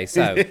 Yeah. Okay,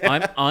 so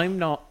I'm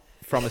not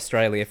from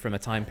Australia from a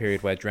time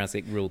period where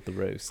Drazik ruled the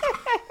roost.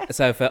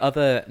 So for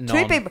other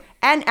two people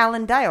and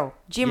Alan Dale,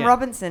 Jim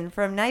Robinson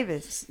from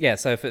Neighbours. Yeah,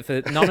 so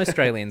for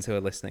non-Australians who are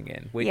listening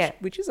in,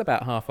 which is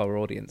about half our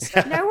audience.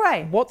 No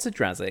way. What's a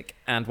Drazik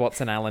and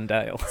what's an Alan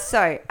Dale?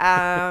 So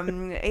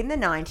in the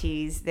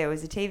 90s, there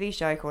was a TV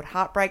show called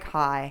Heartbreak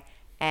High,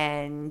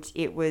 and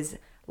it was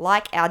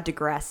like our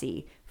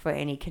Degrassi for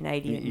any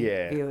Canadian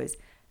viewers,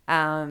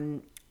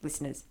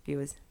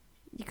 viewers.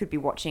 You could be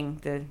watching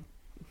the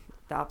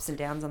ups and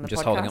downs on the podcast.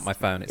 Just holding up my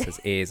phone, it says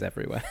ears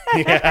everywhere.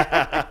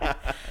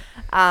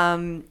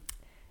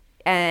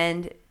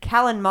 And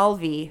Callan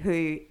Mulvey,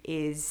 who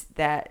is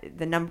the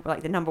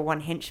number one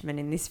henchman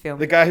in this film.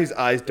 The guy whose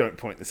eyes don't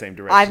point the same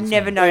direction. I've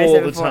never noticed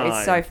that before.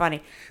 It's so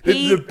funny.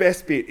 The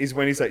best bit is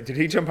when he's like, did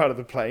he jump out of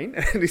the plane?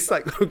 And he's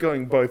like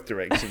going both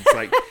directions.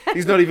 Like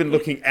he's not even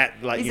looking at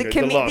the lock.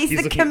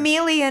 He's the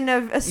chameleon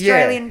of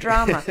Australian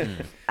drama.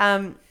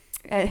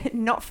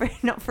 Not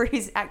for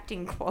his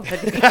acting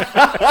quality.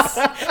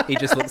 He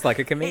just looks like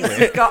a chameleon.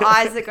 He's got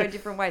eyes that go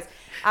different ways.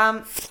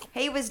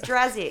 He was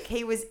Drazik.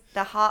 He was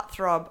the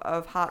heartthrob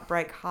of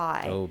Heartbreak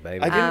High. Oh,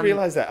 baby. I didn't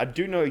realize that. I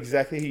do know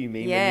exactly who you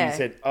mean when you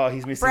said, "Oh,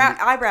 he's missing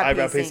the eyebrow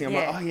piercing." I'm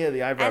like, "Oh yeah,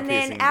 the eyebrow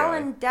piercing." And then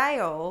Alan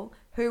Dale,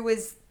 who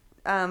was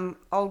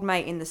old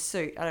mate in the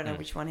suit. I don't know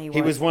which one he was.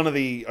 He was one of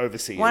the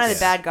overseers. One of the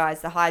bad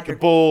guys, the Hydra. The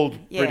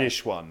bald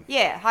British one.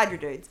 Yeah, Hydra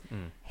dudes.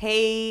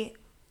 He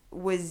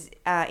was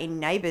in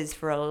Neighbours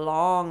for a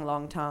long,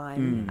 long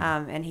time.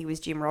 And he was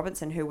Jim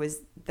Robinson, who was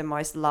the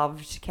most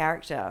loved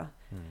character.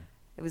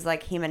 It was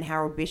like him and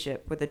Harold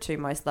Bishop were the two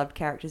most loved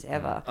characters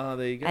ever. Oh,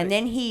 there you go. And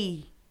then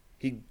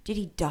did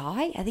he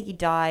die? I think he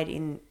died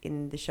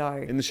in the show.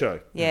 In the show.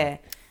 Yeah.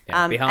 Be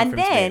hard and for him to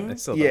then be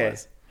this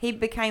otherwise. he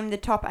became the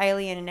top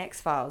alien in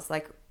X-Files.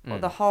 Like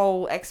the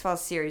whole X-Files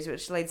series,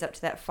 which leads up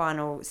to that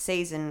final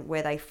season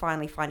where they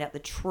finally find out the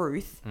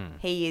truth.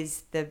 He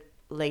is the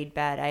lead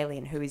bad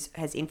alien who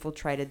has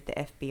infiltrated the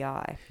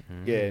FBI.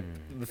 Yeah,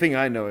 the thing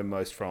I know him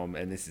most from,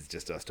 and this is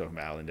just us talking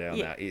about Alan Dale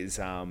now, is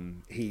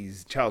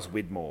he's Charles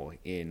Widmore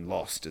in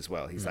Lost as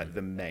well. He's like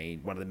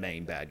one of the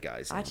main bad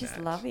guys. I just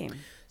love him.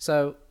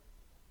 So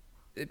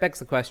it begs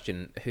the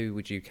question: who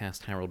would you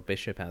cast Harold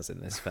Bishop as in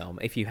this film?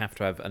 If you have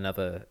to have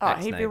another,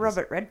 He'd be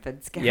Robert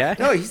Redford's guy. Yeah,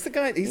 no, he's the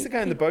guy. He's the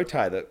guy in the bow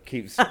tie that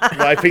keeps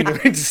wiping the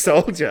Winter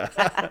Soldier.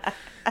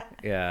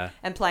 yeah,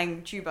 and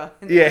playing tuba.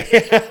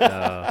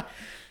 Yeah.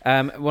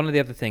 One of the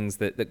other things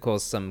that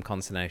caused some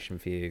consternation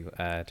for you,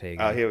 Tegan.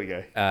 Oh, here we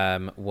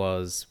go.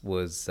 Was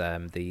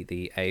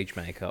the age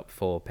makeup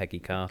for Peggy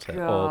Carter?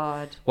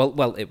 God.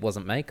 Well, it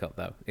wasn't makeup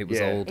though. It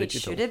was all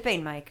digital. It should have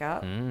been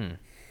makeup.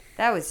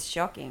 That was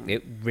shocking.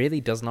 It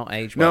really does not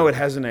age well. No, it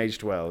hasn't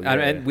aged well. Yeah.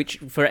 And which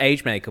for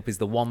age makeup is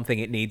the one thing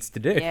it needs to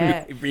do.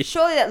 Yeah.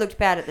 Surely that looked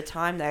bad at the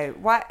time though.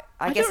 Why?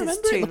 I guess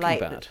it's too late.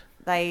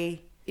 Bad.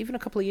 Even a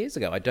couple of years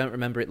ago, I don't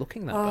remember it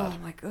looking that bad. Oh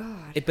my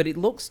god! But it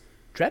looks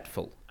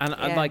dreadful, and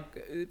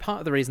part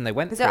of the reason they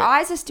went because her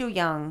eyes are still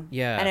young,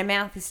 and her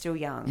mouth is still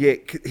young. Yeah,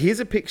 here's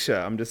a picture.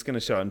 I'm just going to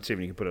show it, and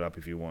Stephen, you can put it up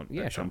if you want.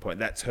 Yeah, at some point.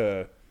 That's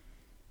her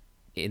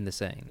in the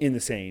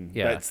scene.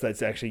 Yeah,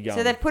 that's actually young.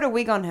 So they've put a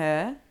wig on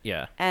her.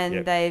 Yeah,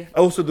 and they've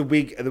also the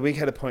wig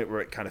had a point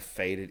where it kind of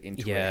faded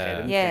into her head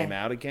and came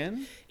out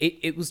again.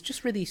 It was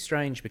just really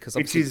strange because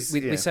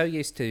obviously we're so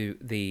used to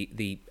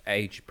the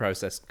age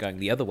process going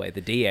the other way, the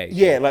de-age.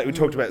 Yeah, like we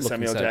talked about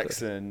Samuel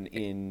Jackson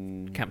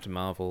in Captain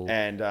Marvel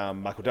and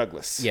Michael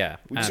Douglas. Yeah,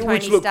 which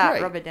Tony looked Stark,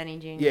 great. Robert Downey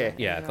Jr.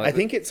 Yeah. I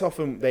think it's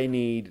often they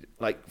need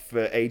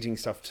for aging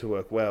stuff to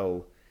work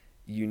well.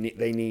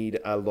 They need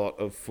a lot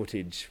of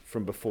footage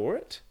from before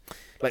it.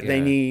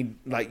 They need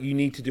you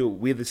need to do it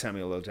with the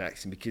Samuel L.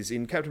 Jackson because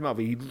in Captain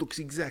Marvel he looks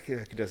exactly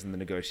like he does in The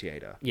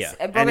Negotiator. Yeah,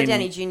 Robert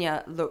Downey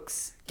Jr.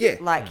 looks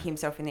like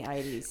himself in the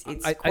 80s.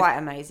 It's quite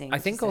amazing. I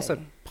think also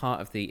part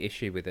of the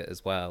issue with it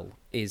as well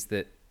is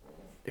that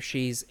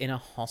she's in a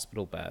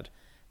hospital bed,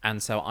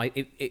 and so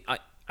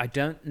I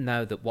don't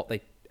know that what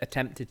they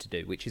attempted to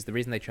do, which is the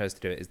reason they chose to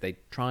do it, is they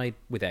tried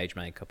with age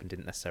makeup and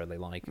didn't necessarily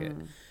like it.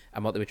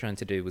 And what they were trying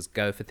to do was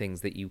go for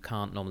things that you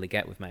can't normally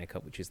get with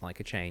makeup, which is like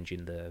a change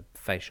in the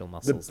facial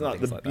muscles and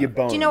things like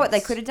that. Do you know what they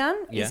could have done?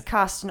 Is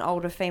cast an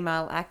older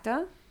female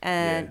actor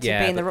and to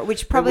be in the role,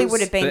 which probably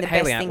would have been the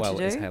best thing to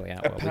do. Is Haley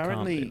Atwell.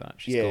 Apparently, we can't do that.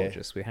 She's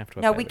gorgeous. We have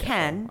to. No, we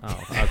can.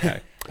 Oh, okay.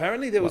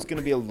 Apparently, there was going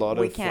to be a lot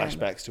of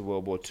flashbacks to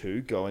World War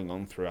II going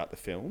on throughout the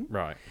film.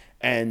 Right.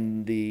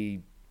 And the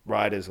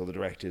writers or the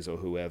directors or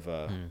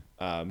whoever,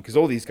 because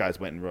all these guys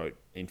went and wrote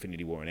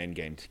Infinity War and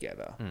Endgame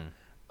together.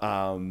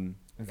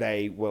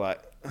 They were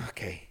like,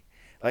 okay,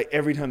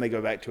 every time they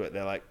go back to it,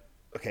 they're like,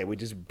 okay, we're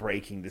just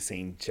breaking the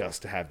scene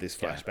just to have this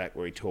flashback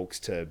where he talks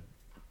to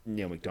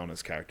Neil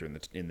McDonough's character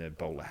in the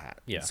bowler hat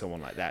and so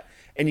on like that.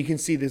 And you can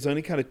see there's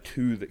only kind of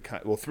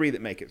three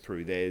that make it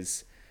through.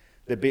 There's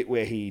the bit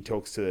where he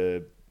talks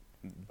to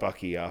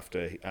Bucky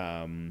after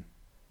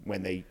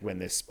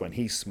when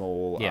he's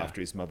small after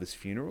his mother's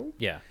funeral.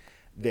 Yeah.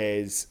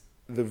 There's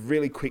the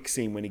really quick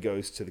scene when he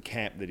goes to the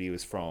camp that he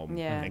was from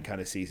and kind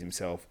of sees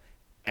himself.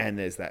 And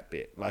there's that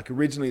bit.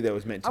 Originally there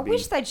was meant to be... I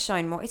wish they'd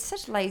shown more. It's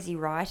such lazy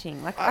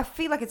writing. I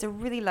feel like it's a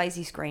really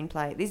lazy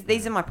screenplay.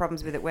 These are my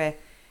problems with it, where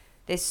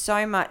there's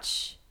so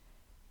much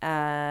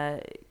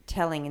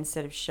telling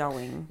instead of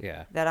showing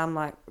that I'm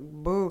like,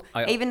 boo.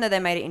 Even though they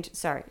made it into...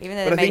 Sorry. Even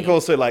though but I think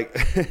also,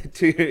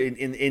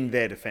 in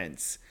their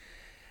defense,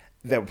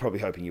 they were probably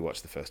hoping you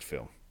watched the first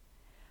film.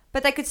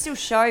 But they could still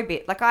show a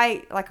bit.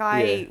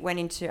 I went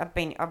into...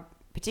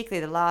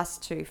 particularly the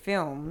last two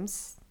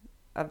films...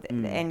 of the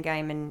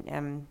Endgame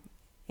and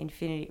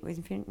Infinity was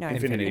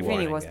Infinity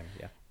War was. Endgame,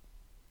 yeah.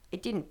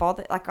 It didn't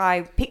bother.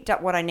 I picked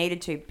up what I needed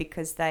to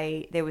because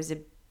I feel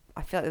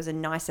like there was a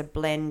nicer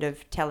blend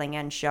of telling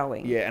and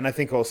showing. Yeah, and I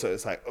think also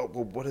it's like, oh,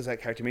 well, what does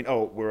that character mean?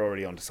 Oh, we're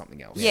already onto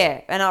something else.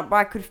 Yeah, and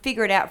I could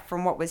figure it out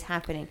from what was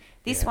happening.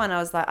 This one, I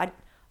was like,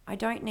 I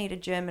don't need a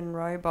German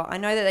robot. I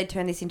know that they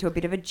turned this into a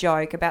bit of a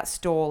joke about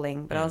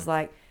stalling, but I was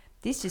like,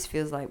 this just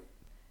feels like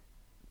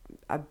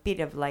a bit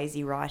of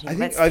lazy writing. I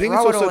think it's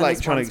also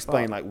trying to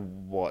explain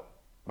what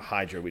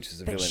Hydra, which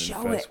is a But villain in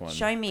show the first it. one.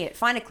 Show me it.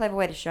 Find a clever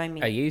way to show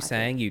me. Are you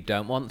saying you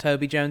don't want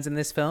Toby Jones in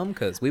this film?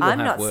 Because we will I'm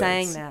have not words.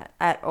 saying that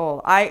at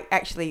all. I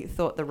actually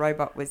thought the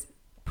robot was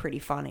pretty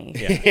funny.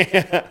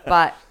 Yeah.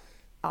 But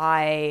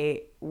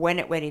when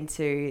it went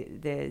into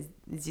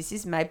this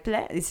is my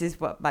plan. This is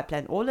what my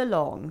plan all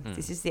along.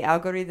 This is the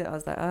algorithm. I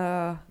was like,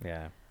 oh,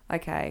 Yeah.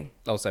 okay.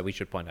 Also, we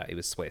should point out he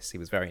was Swiss. He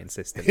was very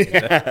insistent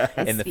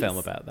in the film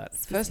Swiss. about that.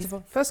 Swiss.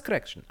 First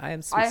correction. I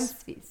am Swiss.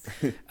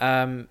 I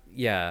am Swiss.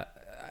 Yeah,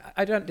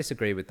 I don't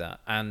disagree with that.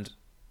 And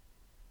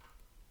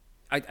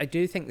I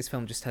do think this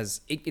film just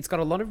has... It's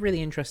got a lot of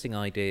really interesting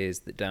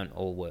ideas that don't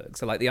all work.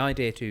 So, like, the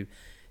idea to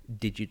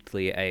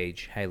digitally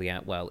age Hayley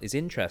Atwell is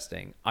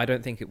interesting. I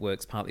don't think it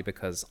works partly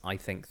because I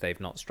think they've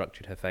not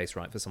structured her face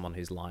right for someone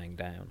who's lying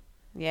down.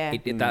 Yeah.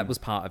 That was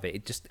part of it.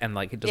 It just... And,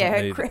 like, it doesn't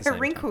Yeah, move at the her same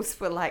time. wrinkles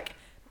were like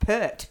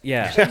pert.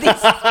 Yeah.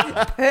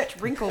 These pert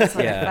wrinkles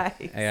on Yeah. her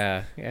face.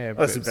 Yeah.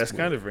 That's the best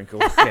kind of wrinkle.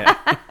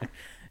 Yeah.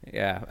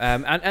 Yeah,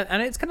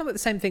 and it's kind of like the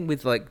same thing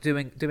with like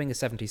doing a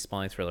 70s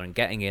spy thriller and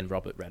getting in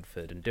Robert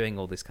Redford and doing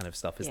all this kind of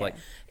stuff is like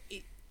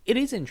it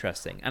is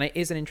interesting and it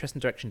is an interesting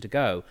direction to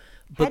go.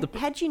 But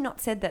had you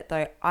not said that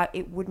though,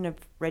 it wouldn't have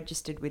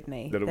registered with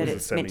me That it was a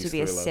it's meant to 70s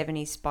be a thriller.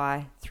 70s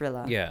spy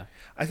thriller. Yeah,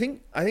 I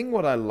think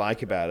what I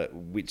like about it,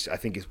 which I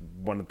think is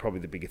one of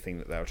probably the bigger thing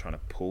that they were trying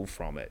to pull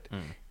from it,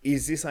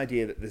 is this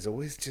idea that there's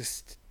always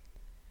just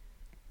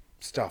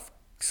stuff.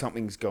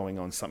 Something's going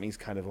on. Something's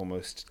kind of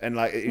almost, and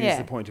like it is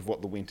the point of what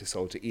the Winter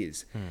Soldier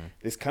is.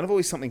 There's kind of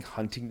always something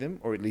hunting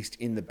them, or at least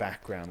in the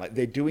background. Like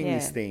they're doing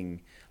this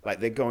thing, like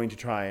they're going to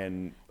try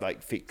and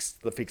like fix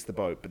the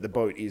boat, but the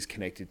boat is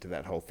connected to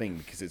that whole thing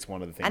because it's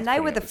one of the things. And they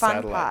were putting the up fun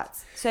satellites.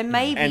 parts. So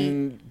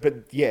maybe.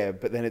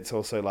 But then it's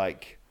also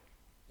like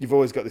you've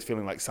always got this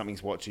feeling like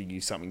something's watching you,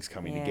 something's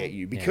coming to get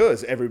you,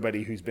 because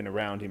everybody who's been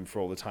around him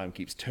for all the time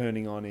keeps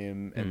turning on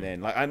him, and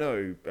then like I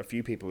know a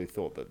few people who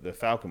thought that the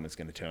Falcon was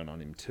going to turn on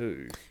him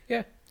too.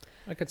 yeah,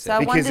 I could say. So I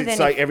Because wonder it's then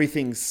like if-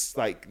 everything's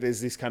like there's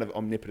this kind of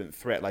omnipotent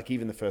threat. Like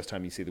even the first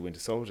time you see the Winter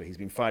Soldier, he's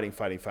been fighting.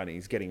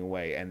 He's getting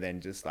away, and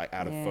then just like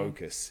out of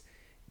focus,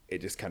 it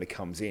just kind of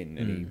comes in,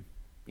 and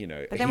he,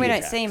 But then we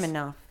don't see him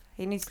enough.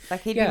 He needs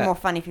he'd be Yeah. more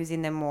fun if he was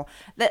in there more.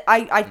 That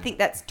I think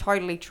that's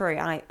totally true,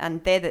 and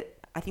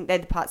I think they're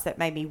the parts that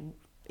made me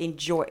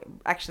enjoy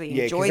Yeah, this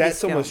because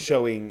that's film. almost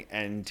showing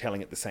and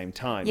telling at the same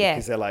time. Yeah.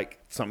 Because they're like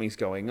something's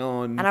going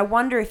on. And I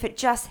wonder if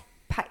it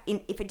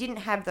if it didn't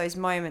have those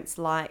moments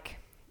like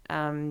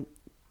the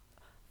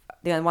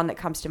only one that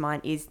comes to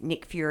mind is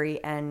Nick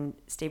Fury and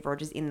Steve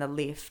Rogers in the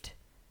lift,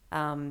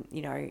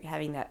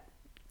 having that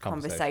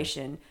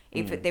conversation.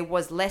 If there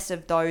was less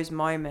of those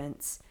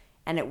moments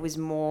and it was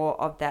more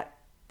of that,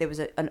 there was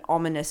an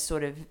ominous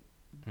sort of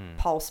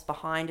pulse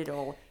behind it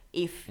all.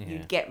 If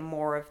you'd get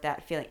more of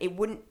that feeling, it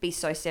wouldn't be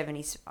so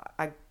 70s.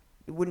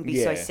 It wouldn't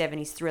be so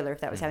 70s thriller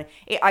if that was happening.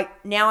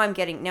 Now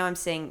I'm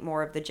seeing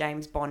more of the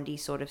James Bondy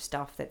sort of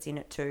stuff that's in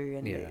it too,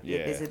 and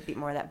there's a bit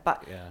more of that.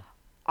 But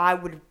I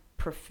would have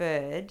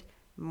preferred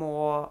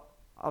more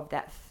of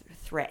that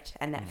threat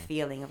and that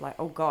feeling of like,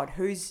 oh God,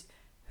 who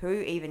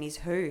even is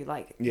who?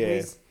 Like,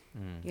 who's,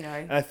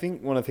 And I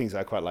think one of the things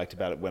I quite liked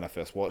about it when I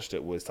first watched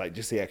it was like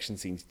just the action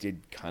scenes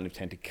did kind of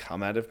tend to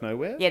come out of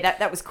nowhere. Yeah,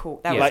 that was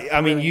cool. That was Like,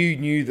 I mean, brilliant. you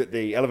knew that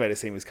the elevator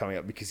scene was coming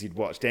up because you'd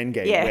watched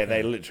Endgame, where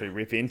they literally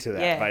rip into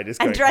that by just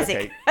going, and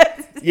Jurassic.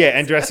 okay.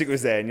 And Jurassic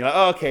was there, and you're like,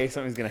 oh, okay,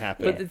 something's going to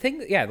happen. But the thing,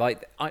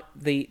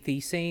 the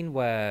scene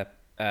where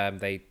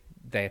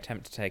they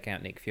attempt to take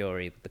out Nick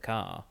Fury with the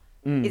car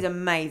is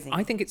amazing.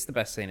 I think it's the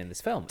best scene in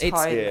this film.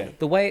 Totally. It's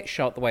the way it's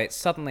shot, the way it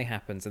suddenly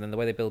happens, and then the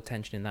way they build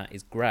tension in that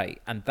is great.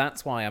 And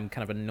that's why I'm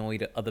kind of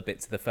annoyed at other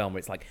bits of the film where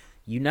it's like,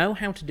 you know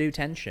how to do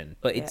tension,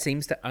 but it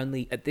seems to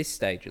only, at this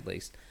stage at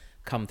least,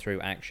 come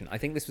through action. I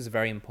think this was a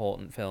very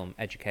important film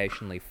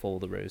educationally for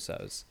the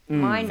Russos.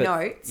 My But-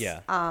 notes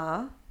yeah.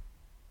 are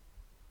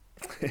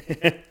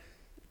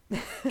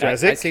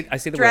Jurassic? I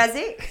see the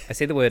Jurassic, word. I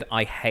see the word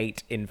 "I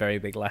hate" in very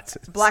big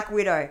letters. Black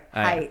Widow, Oh,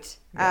 yeah.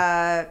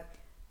 hate.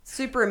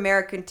 Super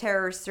American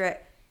terrorist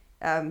threat.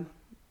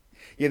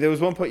 Yeah, there was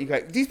one point you go,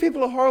 these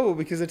people are horrible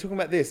because they're talking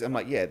about this. I'm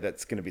like, yeah,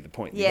 that's going to be the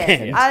point.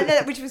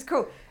 Yeah, which was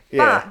cool.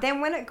 Yeah. But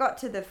then when it got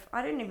to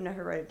I don't even know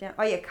who wrote it down.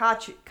 Oh yeah, car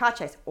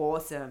chase,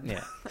 awesome.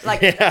 Yeah.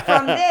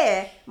 From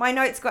there, my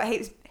notes got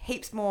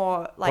heaps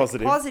more like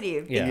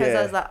positive Yeah. because Yeah.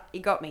 I was like, you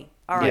got me.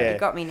 All right, you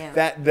got me now.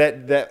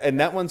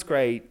 That one's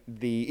great.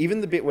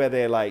 Even the bit where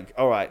they're like,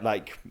 all right,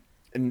 like,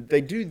 and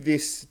they do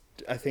this.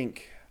 I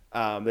think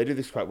they do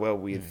this quite well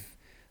with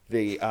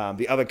the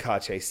other car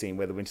chase scene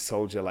where the Winter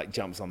Soldier like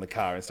jumps on the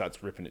car and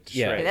starts ripping it to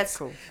shreds. Yeah, that's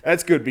cool.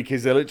 That's good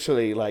because they're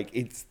literally like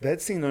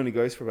that scene only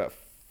goes for about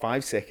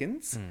 5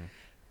 seconds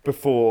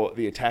before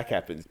the attack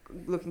happens.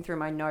 Looking through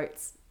my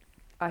notes,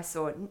 I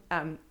saw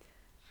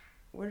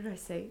what did I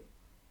see?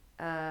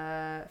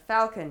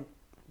 Falcon,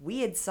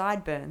 weird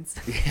sideburns.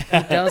 He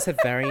does have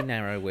very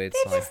narrow, weird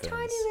They're sideburns. just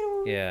tiny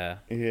little. Yeah.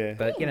 Yeah.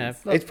 But,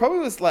 look, It probably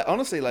was like,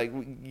 honestly, like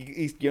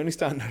you only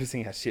start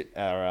noticing how shit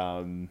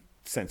our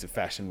sense of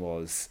fashion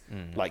was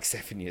like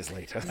 7 years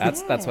later.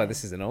 That's why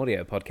this is an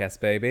audio podcast,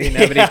 baby.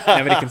 Nobody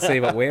can see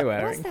what we're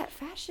wearing. What's that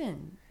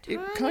fashion? It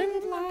kind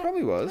of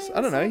probably was.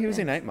 I don't know. He was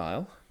in 8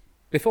 Mile.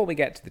 Before we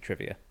get to the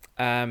trivia,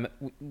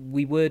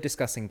 we were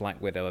discussing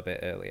Black Widow a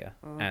bit earlier,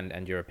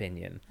 and your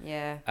opinion.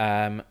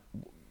 Yeah.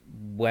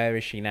 Where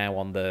is she now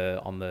on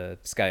the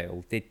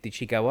scale? Did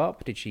she go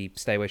up? Did she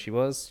stay where she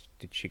was?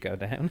 Did she go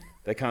down?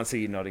 They can't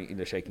see you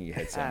nodding, shaking your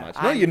head so much.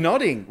 No, you're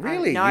nodding.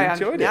 Really, no, you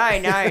enjoyed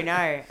it.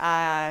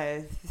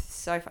 No.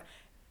 So fun.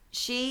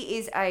 She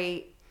is as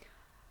I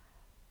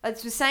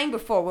was saying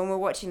before when we were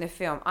watching the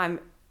film,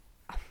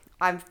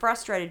 I'm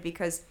frustrated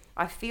because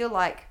I feel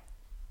like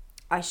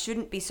I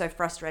shouldn't be so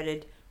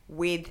frustrated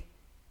with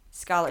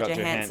Scarlett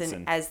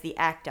Johansson as the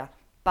actor,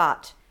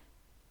 but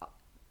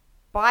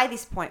by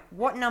this point,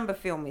 what number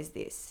film is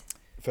this?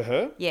 For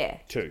her? Yeah.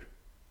 2.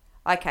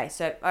 Okay,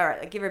 so, all right,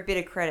 I'll give her a bit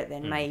of credit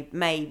then,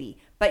 maybe.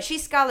 But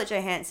she's Scarlett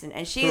Johansson,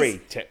 and she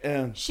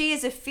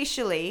is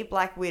officially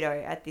Black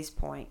Widow at this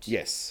point.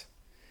 Yes.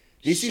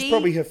 This is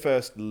probably her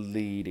first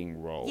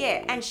leading role.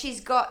 Yeah, and she's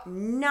got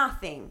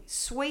nothing,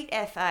 sweet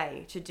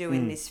FA, to do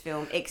in this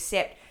film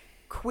except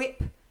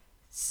quip,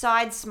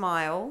 side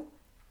smile,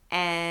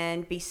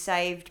 and be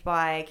saved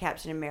by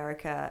Captain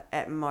America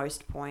at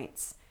most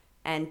points.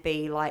 And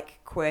be like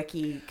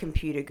quirky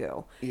computer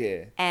girl.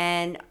 Yeah.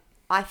 And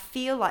I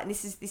feel like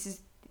this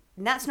is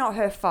and that's not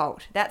her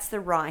fault. That's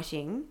the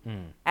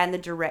writing and the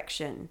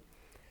direction.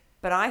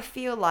 But I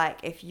feel like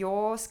if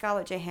you're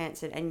Scarlett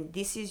Johansson and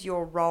this is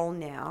your role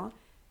now,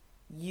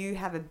 you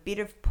have a bit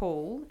of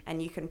pull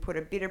and you can put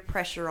a bit of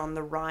pressure on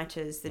the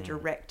writers, the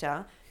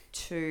director,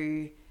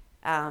 to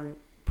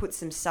put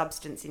some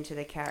substance into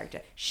the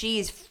character. She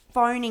is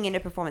phoning in a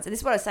performance. And this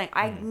is what I was saying.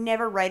 I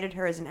never rated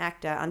her as an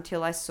actor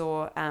until I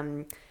saw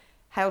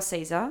Hail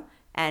Caesar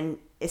and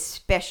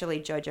especially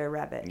Jojo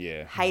Rabbit.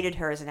 Yeah. Hated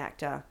her as an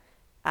actor.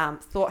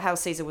 Thought Hail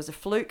Caesar was a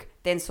fluke.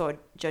 Then saw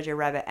Jojo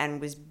Rabbit and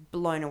was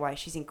blown away.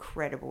 She's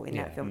incredible in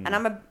that film.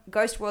 And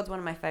Ghost World's one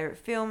of my favourite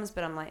films,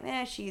 but I'm like,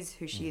 she's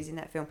who she is in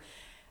that film.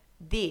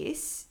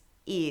 This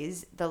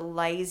is the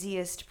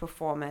laziest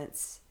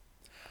performance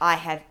I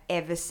have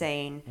ever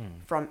seen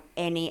from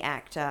any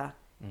actor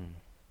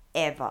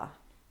ever.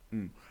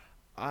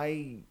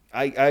 I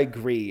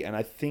agree, and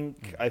I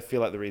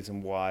feel like the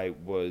reason why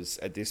was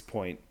at this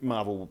point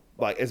Marvel,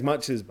 like as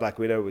much as Black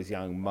Widow was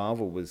young,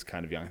 Marvel was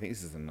kind of young. I think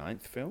this is the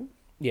 9th film.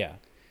 Yeah.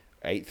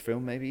 8th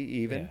film, maybe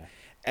even. Yeah.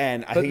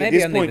 And I think at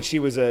this point she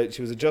was a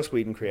Joss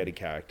Whedon created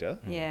character.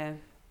 Yeah.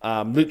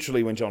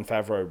 Literally when Jon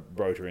Favreau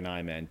wrote her in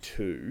Iron Man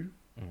 2,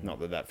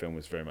 not that film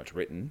was very much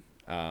written.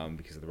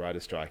 Because of the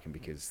writer's strike and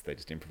because they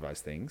just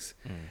improvised things,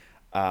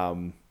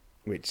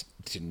 which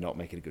did not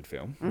make it a good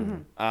film.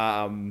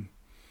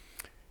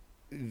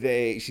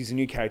 She's a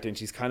new character and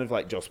she's kind of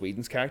like Joss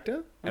Whedon's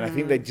character. And I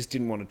think they just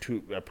didn't want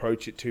to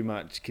approach it too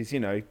much because,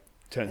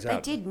 turns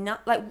out... They did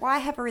not... Like, why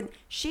have her in...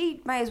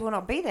 She may as well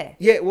not be there.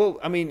 Yeah, well,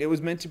 I mean, it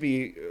was meant to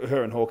be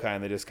her and Hawkeye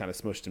and they just kind of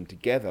smushed them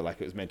together.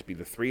 Like, it was meant to be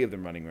the 3 of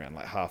them running around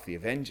like half the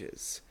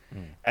Avengers.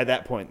 At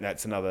that point,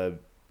 that's another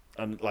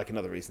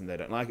reason they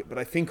don't like it. But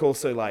I think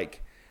also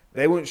like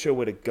they weren't sure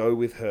where to go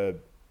with her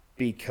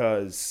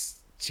because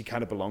she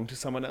kind of belonged to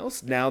someone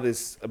else. Now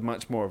there's a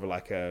much more of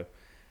a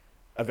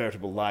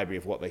veritable library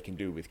of what they can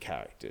do with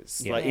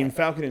characters. Yeah. Like in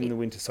Falcon and the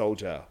Winter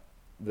Soldier,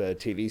 the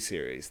TV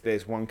series,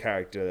 there's one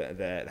character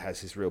that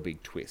has this real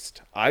big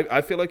twist.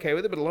 I feel okay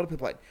with it, but a lot of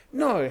people are like,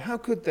 no, how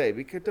could they?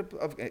 Because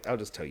I'll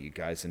just tell you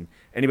guys and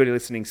anybody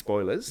listening,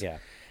 spoilers. Yeah.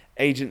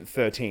 Agent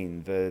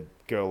 13, the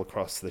girl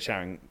across the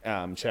Sharon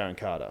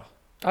Carter.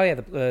 Oh yeah,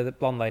 the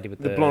blonde lady with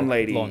the blonde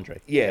lady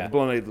laundry. Yeah, the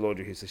blonde lady with the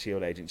laundry who's the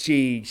SHIELD agent.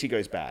 She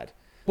goes bad.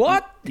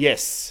 What?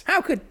 Yes.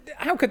 How could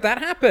that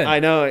happen? I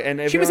know,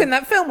 and she was in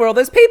that film where all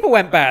those people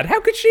went bad.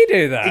 How could she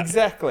do that?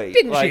 Exactly.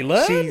 Didn't she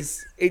learn?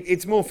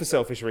 It's more for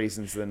selfish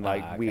reasons than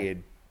like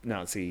weird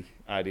Nazi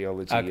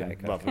ideology Okay.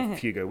 love of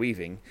Hugo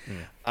Weaving.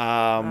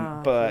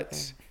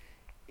 But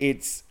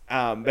it's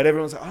but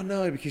everyone's like, oh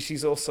no, because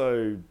she's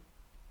also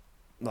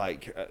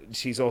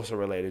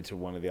related to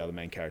one of the other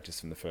main characters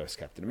from the first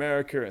Captain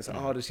America. And it's like,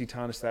 oh, does she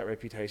tarnish that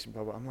reputation?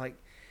 Blah blah. I'm like,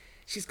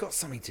 she's got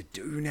something to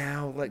do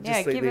now. Like,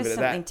 just give leave her it at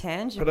something that.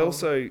 tangible. But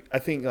also, I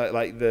think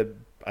the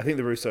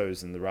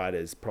Russos and the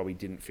writers probably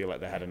didn't feel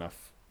like they had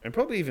enough, and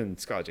probably even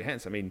Scarlett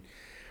Johansson. I mean,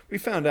 we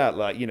found out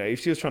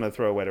if she was trying to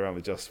throw a weight around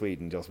with Joss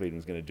Whedon was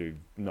going to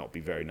not be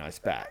very nice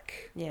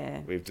back. Yeah,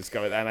 we've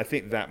discovered that, and I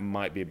think that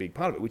might be a big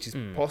part of it, which is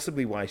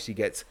possibly why she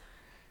gets.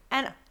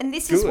 And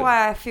this is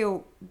why I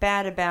feel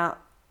bad about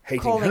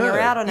calling her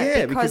out on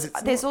it, because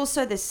there's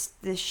also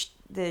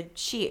the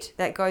shit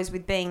that goes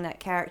with being that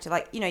character.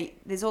 Like,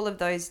 there's all of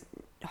those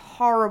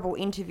horrible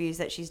interviews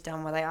that she's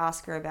done where they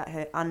ask her about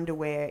her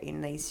underwear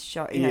in these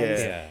shows.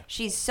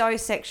 She's so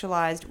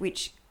sexualized,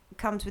 which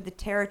comes with the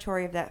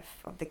territory of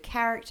the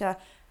character,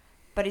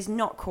 but is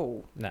not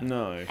cool.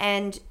 No.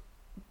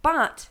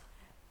 But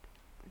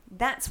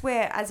that's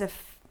where, as a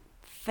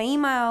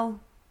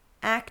female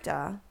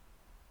actor,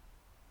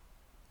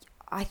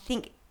 I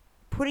think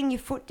putting your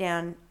foot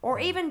down, or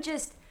even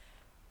just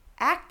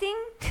acting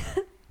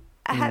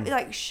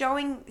like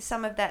showing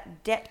some of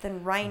that depth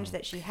and range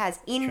that she has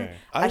in True.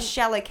 a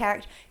shallow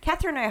character.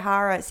 Catherine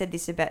O'Hara said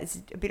this about,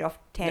 it's a bit off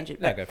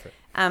tangent, No, but go for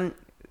it.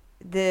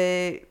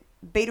 the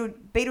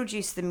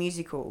Beetlejuice the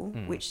musical,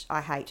 which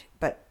I hate,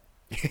 but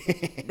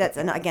that's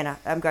again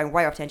I'm going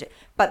way off tangent.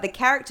 But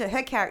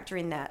her character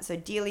in that, so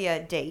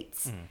Delia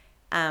Dietz,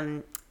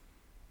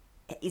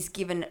 is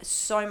given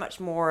so much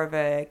more of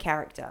a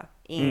character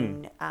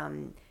in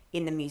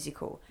the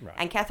musical. Right.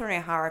 And Catherine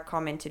O'Hara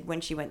commented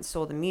when she went and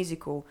saw the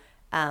musical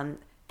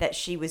that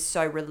she was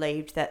so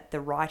relieved that the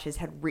writers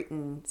had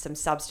written some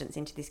substance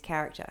into this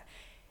character.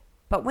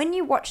 But when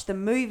you watch the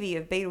movie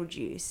of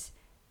Beetlejuice,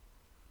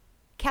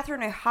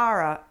 Catherine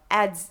O'Hara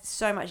adds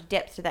so much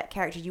depth to that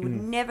character. You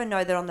would never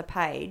know that on the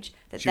page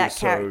that She was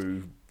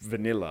character so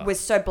vanilla. was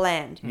so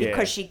bland Yeah.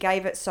 because she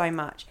gave it so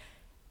much.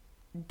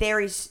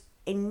 There is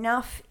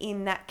enough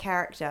in that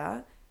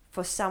character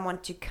for someone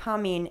to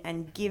come in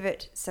and give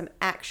it some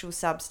actual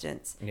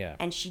substance. Yeah.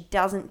 And she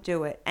doesn't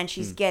do it. And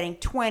she's getting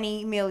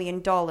 $20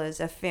 million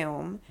a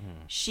film.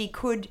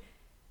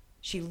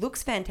 She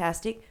looks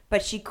fantastic,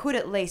 but she could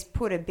at least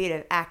put a bit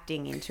of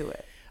acting into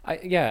it.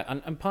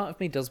 And part of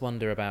me does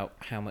wonder about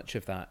how much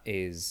of that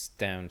is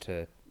down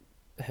to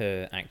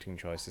her acting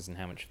choices and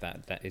how much of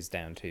that is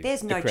down to There's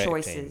the no creative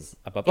choices. team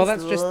above.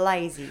 It's That's just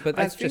lazy. But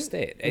that's I just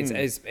think-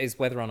 it. It's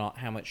whether or not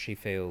how much she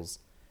feels,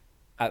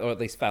 or at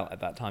least felt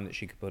at that time, that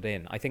she could put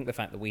in. I think the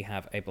fact that we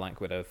have a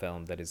Black Widow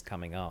film that is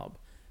coming up,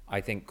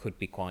 I think could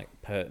be quite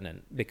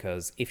pertinent,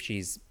 because if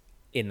she's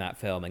in that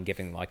film and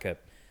giving like a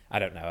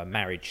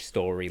Marriage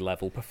Story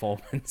level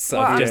performance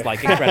of just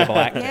like incredible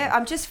acting. Yeah,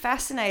 I'm just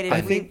fascinated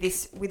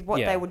with what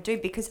they would do,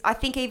 because I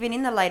think even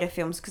in the later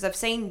films, because I've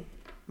seen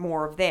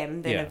more of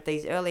them than of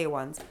these earlier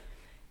ones,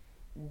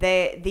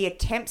 the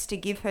attempts to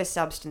give her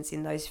substance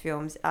in those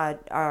films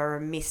are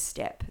a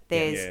misstep.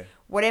 There's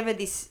whatever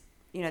this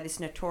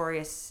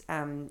notorious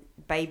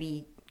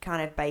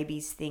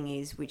babies thing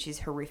is, which is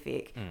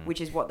horrific, which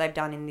is what they've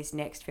done in this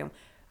next film.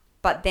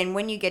 But then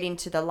when you get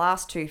into the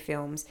last two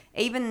films,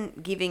 even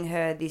giving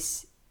her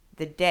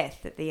the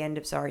death at the end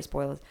of, sorry,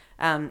 spoilers,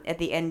 at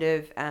the end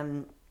of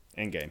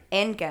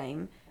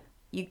Endgame,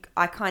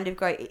 I kind of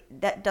go,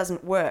 that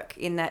doesn't work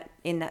in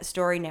that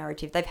story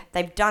narrative.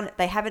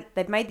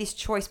 They've made this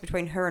choice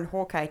between her and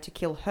Hawkeye to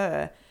kill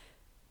her,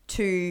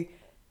 to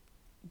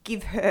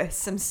give her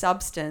some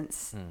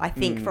substance, I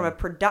think, from a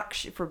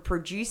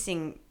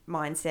producing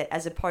mindset,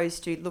 as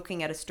opposed to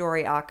looking at a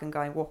story arc and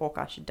going, well,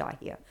 Hawkeye should die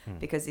here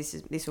because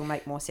this will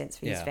make more sense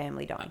for his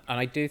family dying. And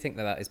I do think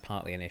that is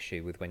partly an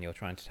issue with when you're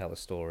trying to tell a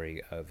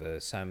story over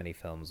so many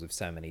films with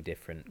so many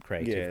different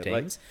creative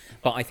teams.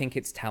 But I think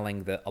it's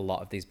telling that a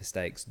lot of these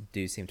mistakes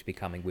do seem to be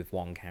coming with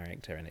one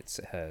character, and it's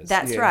hers.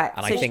 That's right.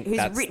 And so I think who's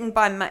that's written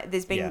by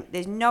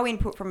there's no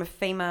input from a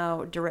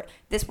female direct.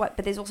 But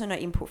there's also no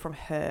input from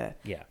her.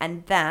 Yeah.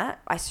 And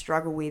that I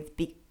struggle with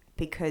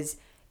because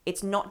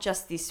it's not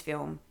just this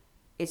film.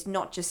 It's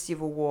not just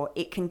Civil War.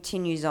 It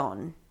continues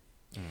on.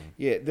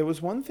 Yeah, there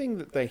was one thing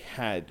that they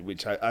had,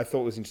 which I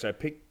thought was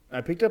interesting.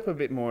 I picked up a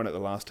bit more on it the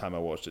last time I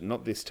watched it,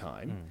 not this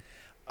time,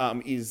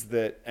 is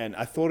that, and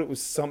I thought it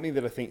was something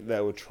that I think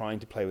they were trying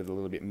to play with a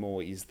little bit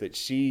more, is that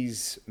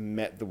she's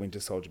met the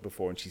Winter Soldier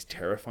before and she's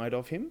terrified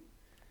of him.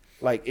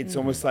 Like, it's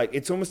almost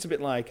a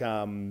bit like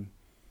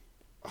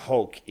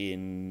Hulk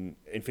in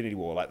Infinity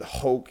War. Like, the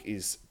Hulk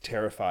is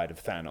terrified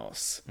of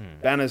Thanos.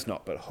 Banner's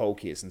not, but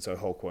Hulk is, and so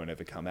Hulk won't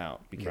ever come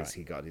out because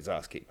he got his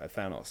ass kicked by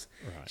Thanos.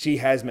 Right. She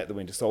has met the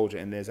Winter Soldier,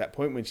 and there's that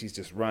point when she's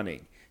just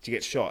running. She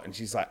gets shot, and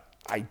she's like,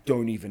 I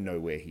don't even know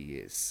where he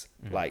is.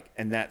 Like,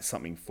 and that's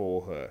something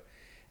for her.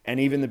 And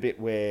even the bit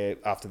where,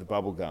 after the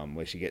bubble gum,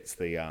 where she gets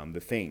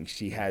the thing,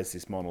 she has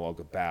this monologue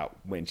about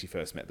when she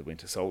first met the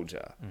Winter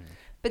Soldier.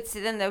 But so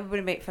then that would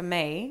have been, for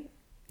me,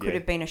 could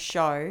have been a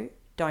show,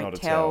 don't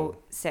tell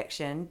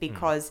section,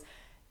 because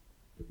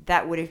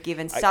that would have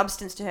given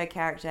substance to her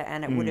character,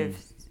 and it would have.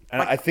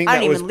 And I think I that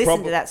don't was even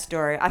listen to that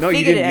story. I no,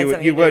 figured you it had didn't.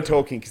 something You to were do-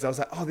 talking, because I was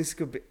like, oh, this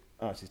could be.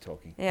 Oh, she's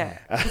talking. Yeah,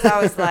 because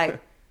I was like,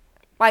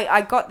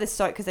 I got this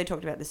because they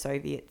talked about the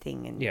Soviet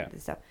thing and the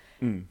stuff.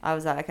 I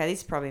was like, okay, this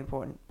is probably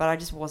important, but I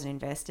just wasn't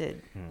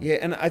invested. Yeah,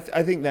 and I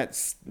think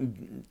that's,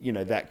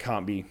 that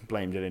can't be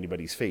blamed at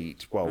anybody's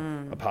feet. Well,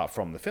 apart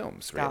from the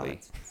films, really.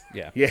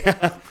 Scarlet.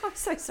 Yeah. I'm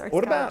so sorry.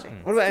 What about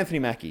Scarlet. what about Anthony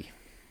Mackie?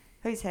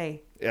 Who's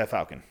he?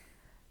 Falcon.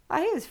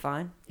 Oh, he was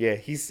fine. Yeah,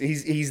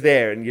 he's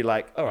there, and you're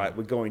like, all right,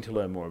 we're going to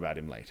learn more about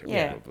him later.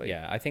 Yeah. Probably.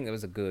 Yeah, I think there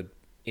was a good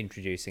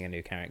introducing a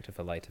new character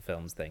for later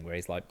films thing, where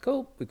he's like,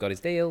 cool, we've got his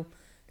deal.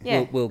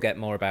 Yeah. We'll get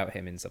more about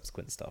him in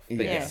subsequent stuff.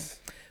 But Yes.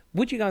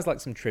 Would you guys like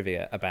some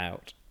trivia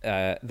about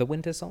The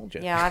Winter Soldier?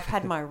 Yeah, I've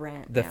had my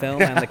rant. The now.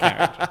 film and the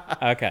character.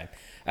 Okay.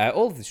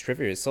 All of this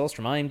trivia is sourced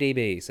from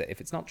IMDb, so if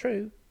it's not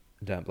true,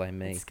 don't blame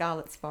me. It's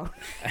Scarlett's fault.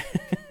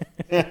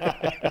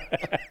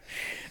 But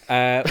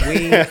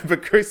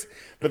Chris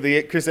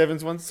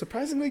Evans one's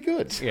surprisingly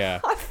good. Yeah.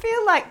 I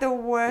feel like the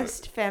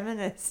worst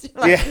feminist.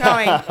 Going,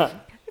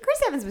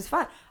 Chris Evans was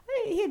fine.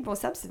 He had more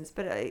substance,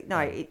 but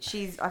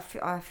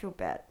I feel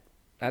bad.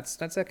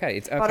 That's okay.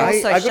 It's okay. But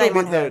also, I got to shame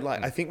on admit though, her.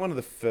 like I think one of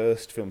the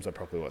first films I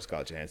properly watched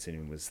Scarlett Johansson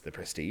in was The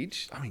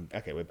Prestige. I mean,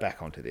 okay, we're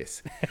back onto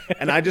this,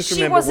 and I just She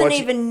remember wasn't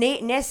watching...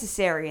 even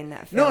necessary in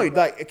that No, film.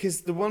 like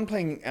because the one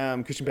playing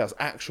Christian Bale's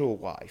actual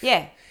wife,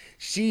 Yeah.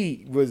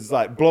 she was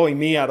like blowing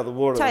me out of the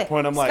water at the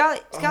point. I'm like,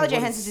 Scarlett oh,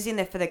 Johansson's just in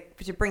there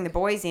to bring the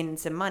boys in and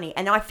some money,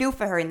 and I feel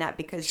for her in that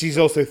because she's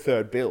also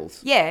third billed.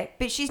 yeah,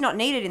 but she's not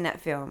needed in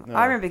that film.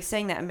 I remember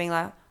seeing that and being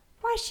like,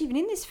 why is she even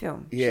in this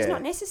film? Yeah. She's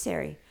not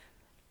necessary.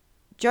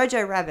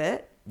 Jojo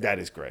Rabbit, That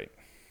is great.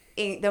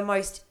 the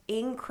most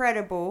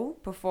incredible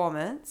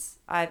performance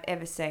I've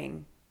ever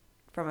seen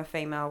from a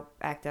female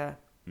actor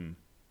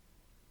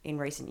in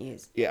recent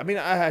years. Yeah, I mean,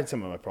 I had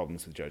some of my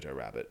problems with Jojo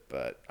Rabbit,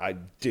 but I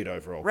did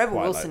overall. Rebel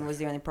quite Wilson like... was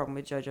the only problem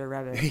with Jojo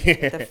Rabbit. Yeah.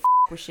 What the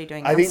was she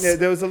doing? I think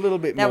there was a little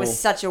bit that more. was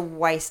such a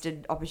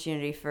wasted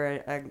opportunity for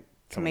a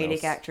Someone comedic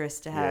else. actress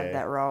to have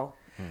that role.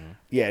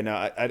 Yeah, no,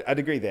 I'd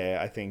agree there.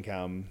 I think.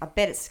 I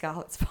bet it's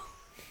Scarlett's fault.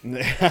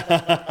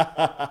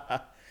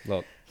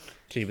 Look,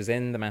 she was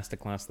in the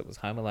masterclass that was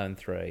Home Alone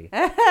 3.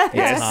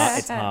 Yes.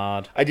 It's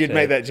hard. I did to-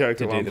 make that joke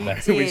to at do one the point,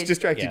 best. which Did.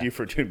 distracted Yeah. you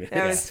for 2 minutes.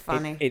 That was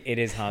funny. It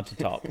is hard to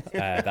top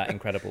that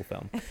incredible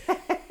film.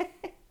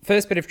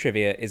 First bit of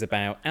trivia is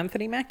about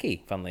Anthony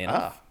Mackie, funnily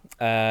enough.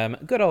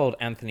 Good old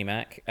Anthony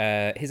Mack.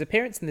 His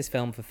appearance in this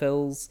film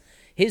fulfills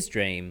his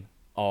dream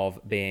of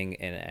being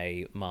in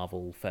a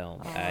Marvel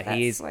film.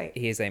 That's sweet.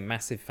 He is a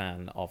massive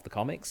fan of the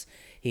comics.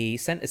 He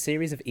sent a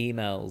series of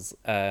emails,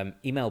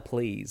 email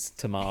pleas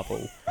to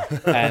Marvel,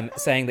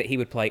 saying that he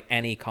would play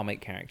any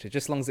comic character.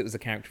 Just as long as it was a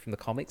character from the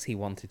comics, he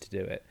wanted to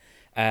do it.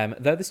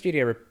 Though the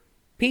studio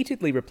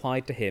repeatedly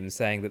replied to him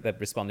saying that they'd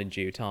respond in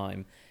due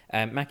time,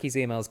 Mackie's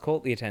emails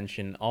caught the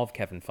attention of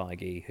Kevin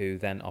Feige, who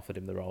then offered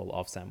him the role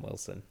of Sam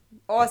Wilson.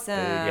 Awesome.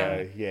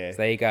 There you go. Yeah. So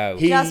there you go.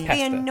 Just be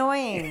Pester.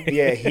 annoying.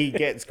 Yeah, he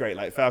gets great.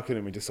 Like Falcon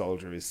and Winter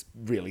Soldier is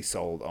really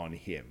sold on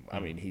him. I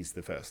mean, he's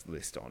the first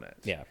list on it.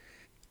 Yeah.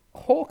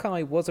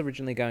 Hawkeye was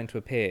originally going to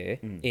appear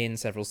in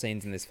several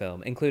scenes in this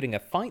film, including a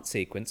fight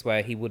sequence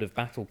where he would have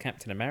battled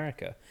Captain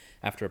America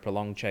after a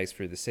prolonged chase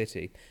through the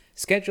city.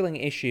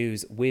 Scheduling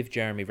issues with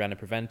Jeremy Renner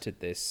prevented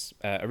this.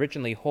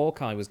 Originally,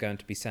 Hawkeye was going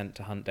to be sent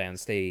to hunt down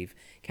Steve,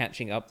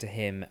 catching up to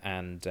him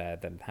and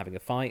them having a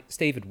fight.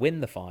 Steve would win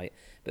the fight,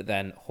 but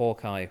then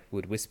Hawkeye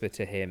would whisper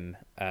to him,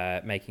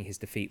 making his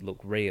defeat look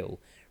real,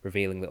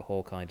 revealing that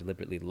Hawkeye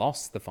deliberately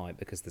lost the fight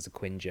because there's a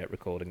Quinjet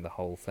recording the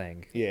whole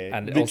thing. Yeah,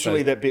 and literally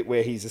also, that bit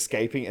where he's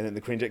escaping and then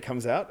the Quinjet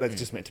comes out, that's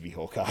just meant to be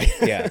Hawkeye.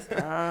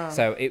 yeah.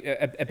 So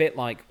a bit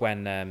like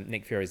when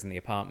Nick Fury's in the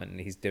apartment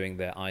and he's doing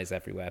the Eyes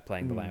Everywhere,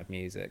 playing the loud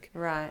music.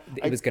 Right.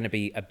 It was going to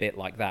be a bit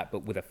like that,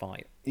 but with a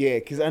fight. Yeah,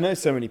 because I know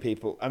so many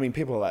people, I mean,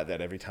 people are like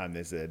that every time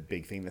there's a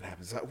big thing that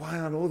happens. Like, why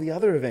aren't all the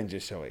other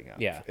Avengers showing up?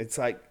 Yeah. It's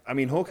like, I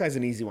mean, Hawkeye's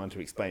an easy one to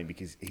explain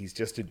because he's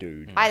just a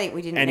dude. I think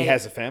we didn't and need he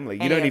has a family.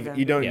 You any don't of even, them.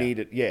 you don't Yeah. need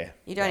it. Yeah.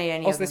 You don't need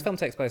any Also, of this them. film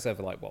takes place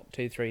over like what,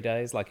 2-3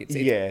 days? Like it's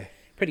Yeah.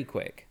 pretty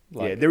quick.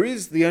 Like, Yeah, there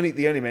is the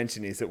only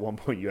mention is at one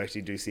point you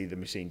actually do see the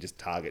machine just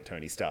target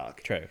Tony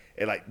Stark. True.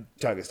 It like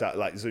target Stark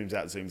like zooms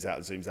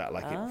out,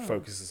 like it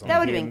focuses on That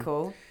would have him, been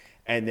cool.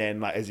 and then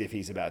like as if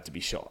he's about to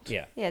be shot.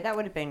 Yeah. Yeah, that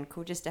would have been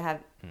cool just to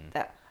have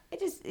that.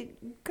 It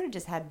could have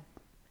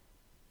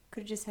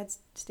just had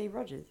Steve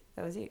Rogers.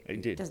 That was it.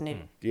 It did. Doesn't need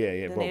Yeah,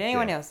 doesn't well, need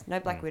anyone yeah. else. No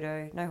Black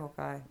Widow. No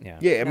Hawkeye. Yeah.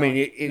 Yeah, I No. mean,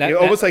 it That-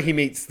 almost like he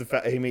meets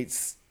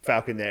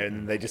Falcon there, and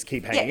then they just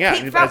keep hanging out,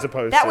 as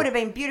opposed that to would have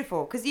been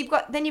beautiful because you've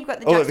got the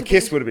although the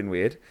kiss juxtaposition- would have been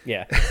weird.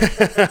 Yeah.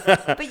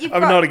 but you've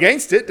I'm got not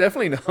against it,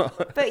 definitely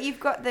not. but you've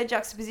got the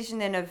juxtaposition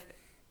then of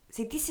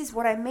see this is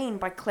what I mean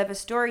by clever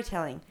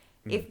storytelling.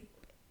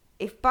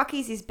 If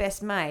Bucky's his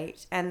best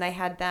mate and they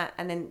had that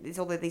and then there's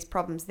all of these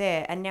problems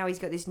there and now he's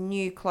got this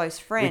new close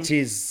friend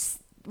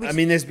I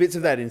mean, there's bits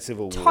of that in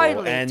Civil War,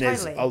 Totally, and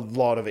there's totally. a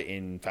lot of it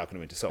in Falcon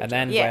and Winter Soldier. And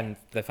then Yeah. when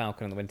the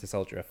Falcon and the Winter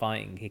Soldier are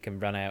fighting, he can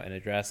run out in a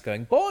dress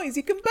going, boys,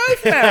 you can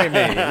both marry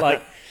me.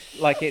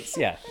 like it's,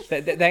 yeah.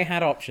 They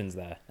had options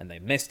there, and they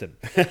missed them.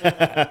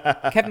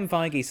 Kevin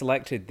Feige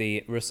selected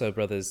the Russo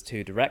brothers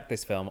to direct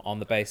this film on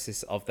the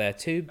basis of their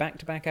 2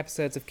 back-to-back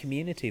episodes of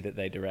Community that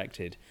they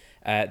directed.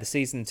 The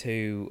season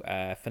 2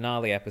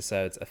 finale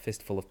episodes, A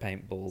Fistful of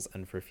Paintballs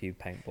and For a Few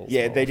Paintballs.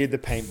 Yeah, More. they did the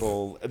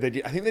paintball.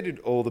 I think they did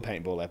all the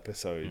paintball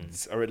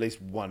episodes, or at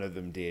least one of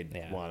them did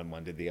Yeah. one and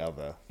one did the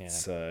other. Yeah.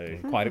 So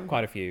Quite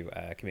a few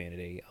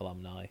Community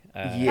alumni.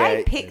 Yeah.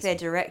 they pick their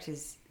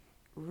directors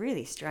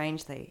really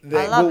strangely. They-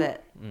 I love well,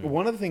 it.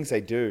 One of the things they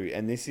do,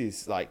 and this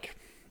is like,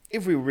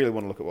 if we really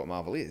want to look at what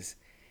Marvel is,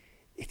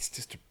 it's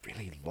just a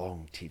really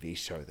long TV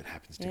show that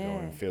happens to go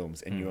Yeah. in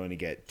films, and you only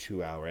get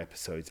 2-hour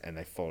episodes, and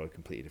they follow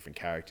completely different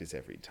characters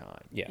every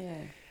time. Yeah. Yeah.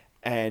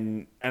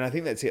 And I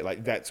think that's it.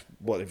 Like, that's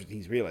what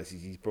he's realized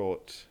is he's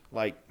brought,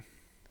 like,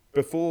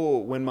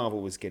 before, when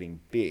Marvel was getting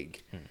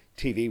big,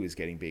 TV was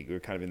getting big. We were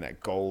kind of in that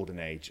golden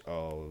age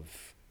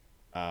of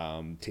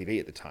TV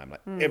at the time.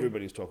 Like,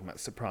 everybody was talking about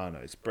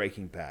Sopranos,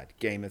 Breaking Bad,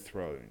 Game of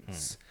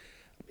Thrones.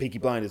 Peaky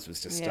Blinders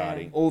was just Yeah.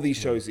 starting. All these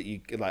shows that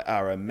you like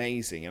are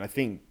amazing, and I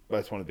think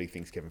that's one of the big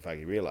things Kevin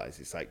Feige realized.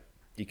 It's like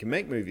you can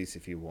make movies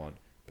if you want,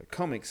 but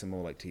comics are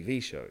more like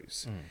TV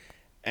shows.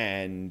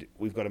 and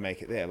we've got to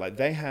make it there. Like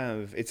they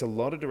have, it's a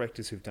lot of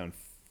directors who've done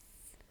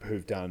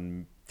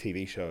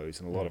TV shows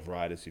and a lot of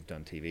writers who've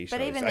done TV shows.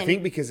 even I then-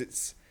 think because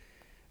it's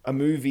a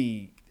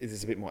movie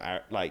is a bit more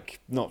like,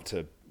 not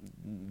to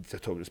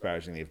talk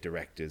disparagingly of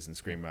directors and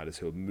screenwriters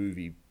who are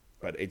movie,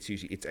 but it's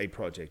usually it's a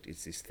project,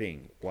 it's this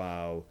thing.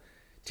 While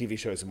TV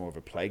shows are more of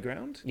a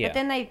playground. Yeah. But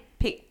then they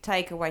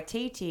take away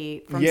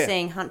Waititi from Yeah.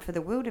 seeing Hunt for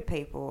the Wilder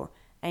People,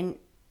 and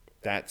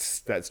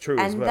That's true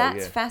as well.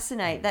 that's yeah.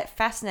 fascinating. That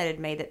fascinated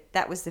me.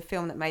 That was the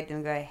film that made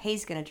them go,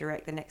 he's going to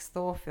direct the next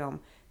Thor film,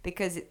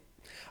 because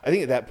I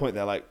think at that point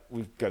they're like,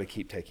 we've got to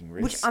keep taking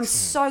risks. which I'm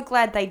so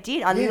glad they did.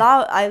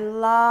 Yeah. I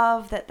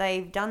love that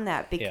they've done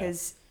that,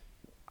 because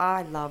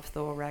I love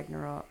Thor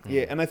Ragnarok.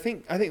 Yeah, and I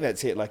think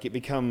that's it. Like it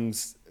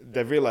becomes,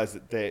 they've realized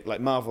that they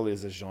like Marvel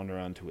is a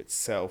genre unto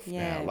itself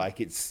Yeah. now. Like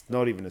it's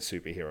not even a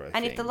superhero And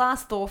thing. if the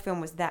last Thor film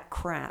was that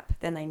crap,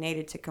 then they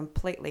needed to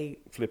completely.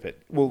 Flip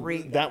it. Well,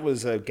 Re- that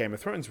was a Game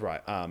of Thrones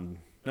Game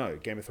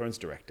of Thrones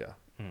director.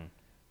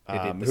 They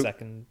did the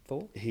second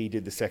Thor? He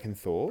did the second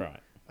Thor.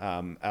 Right.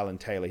 Alan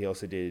Taylor. He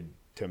also did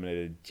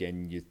Terminator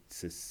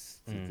Genisys,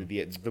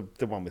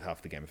 the one with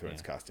half the Game of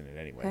Thrones cast in it.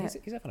 Anyway.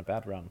 He's having a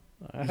bad run.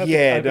 He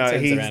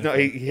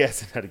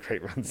hasn't had a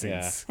great run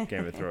since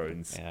Game of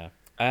Thrones. Yeah.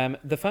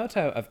 The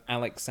photo of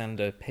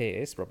Alexander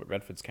Pierce, Robert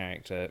Redford's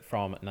character,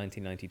 from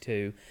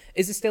 1992,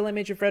 is a still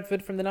image of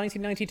Redford from the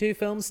 1992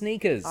 film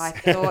Sneakers. I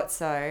thought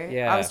so.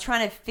 Yeah. I was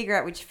trying to figure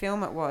out which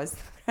film it was.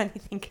 I'm trying to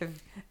think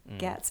of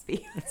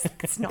Gatsby.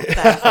 It's not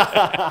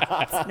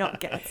that. It's not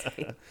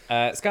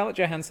Gatsby. Scarlett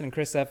Johansson and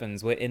Chris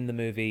Evans were in the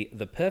movie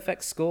The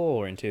Perfect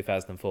Score in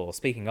 2004,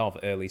 speaking of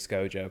early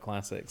Scojo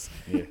classics.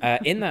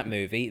 In that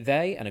movie,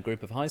 they and a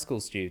group of high school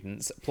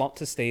students plot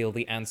to steal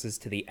the answers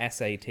to the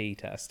SAT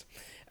test.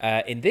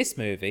 In this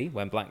movie,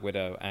 when Black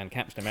Widow and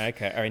Captain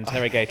America are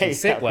interrogating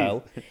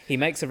Sitwell, he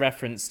makes a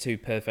reference to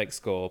Perfect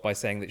Score by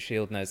saying that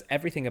S.H.I.E.L.D. knows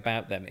everything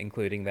about them,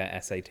 including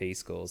their SAT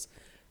scores.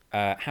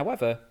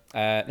 However,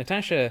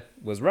 Natasha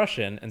was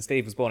Russian and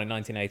Steve was born in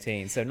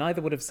 1918, so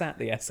neither would have sat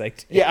the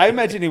SAT. Yeah, I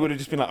imagine he would have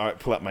just been like, all right,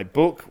 pull out my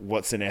book,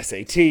 what's an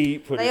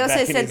SAT? Put They it also back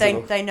in said his they,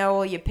 little- they know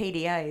all your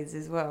PDAs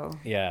as well.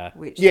 Yeah.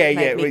 Which Yeah,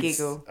 made me it's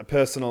giggle. a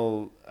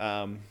personal...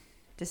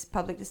 Just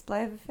public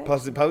display of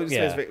affection. public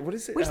Yeah. display- what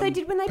is it? Which they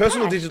did when they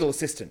Personal passed. digital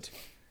assistant.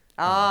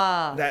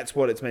 Ah. That's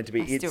what it's meant to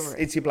be. I still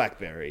It's your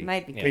BlackBerry.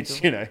 Made me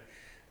Which, giggle.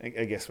 I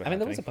guess we're I mean,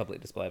 there was a happening.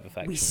 public display of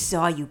affection. We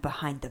saw you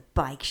behind the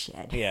bike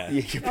shed. Yeah.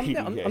 Yeah, your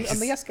on PDAs.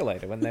 the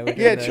escalator when they were doing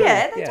Yeah, the... true.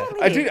 Yeah, they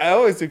totally I did. do. I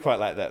always do quite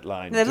like that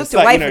line. They Just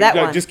looked like, away for that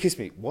one. Just kiss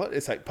me. What?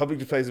 It's like public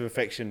displays of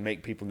affection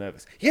make people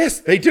nervous. Yes,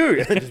 they do.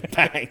 And then just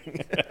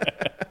bang.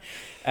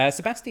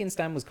 Sebastian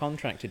Stan was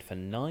contracted for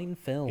 9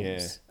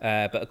 films,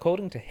 but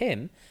according to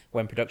him,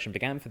 when production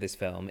began for this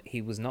film,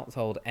 he was not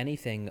told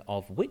anything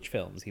of which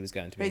films he was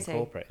going to be Who's he?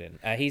 incorporated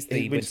in. He's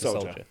the Winter Winter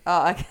Soldier. Soldier.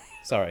 Oh, okay.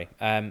 Sorry.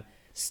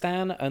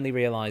 Stan only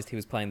realised he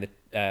was playing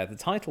the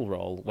title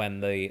role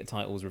when the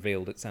title was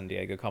revealed at San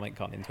Diego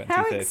Comic-Con in 2013.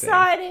 How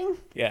exciting.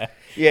 Yeah.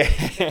 Yeah.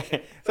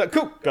 It's like,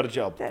 cool, got a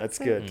job. That's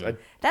good.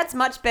 That's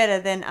much better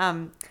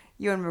than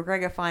Ewan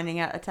McGregor finding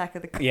out Attack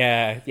of the Clones.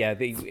 Yeah.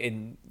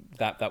 In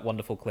that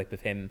wonderful clip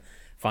of him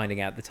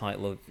finding out the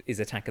title of is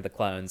Attack of the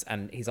Clones,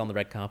 and he's on the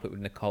red carpet with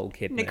Nicole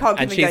Kidman. Nicole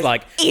and Kidman she's goes,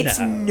 like, it's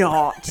no.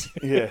 not.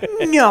 Yeah.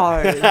 No.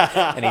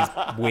 And he's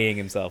weeing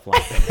himself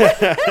laughing.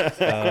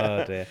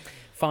 Oh, dear.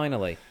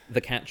 Finally,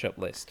 the catch-up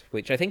list,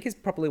 which I think is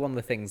probably one of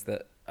the things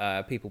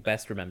that people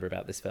best remember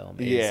about this film.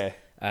 Is,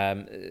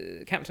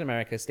 Captain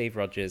America, Steve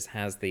Rogers,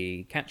 has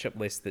the catch-up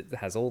list that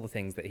has all the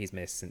things that he's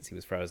missed since he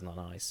was frozen on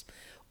ice.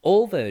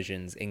 All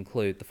versions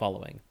include the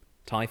following: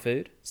 Thai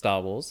food,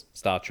 Star Wars,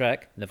 Star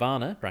Trek,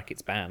 Nirvana,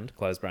 brackets band,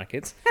 close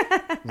brackets,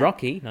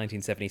 Rocky,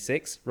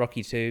 1976,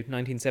 Rocky 2,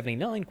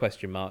 1979,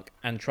 question mark,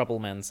 and Trouble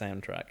Man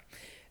soundtrack.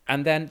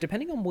 And then,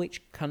 depending on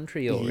which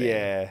country you're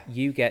in,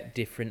 you get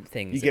different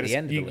things at the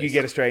end of the list. You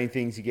get Australian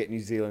things, you get New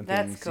Zealand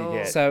things. That's cool. You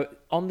get... So,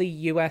 on the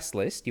US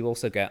list, you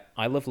also get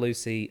I Love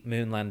Lucy,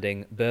 Moon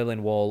Landing,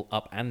 Berlin Wall,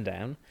 Up and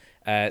Down,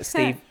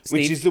 Steve...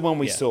 Which is the one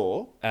we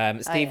saw.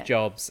 Steve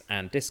Jobs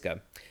and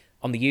Disco.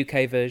 On the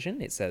UK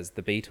version, it says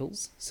The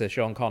Beatles, Sir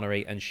Sean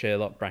Connery and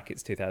Sherlock,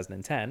 brackets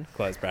 2010,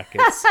 close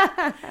brackets.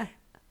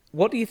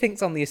 What do you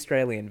think's on the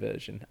Australian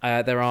version?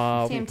 There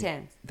are... Tim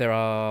Tams. There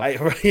are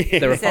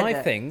Said 5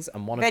 that. things,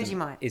 and one of them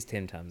Vegemite. is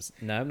Tim Tams.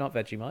 No, not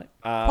Vegemite.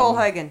 Paul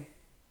Hogan.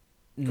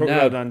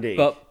 Crocodile Dundee.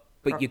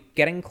 But you're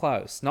getting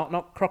close.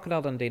 Not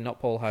Crocodile Dundee, not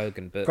Paul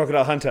Hogan, but...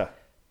 Crocodile Hunter.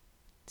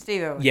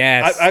 Steve Irwin.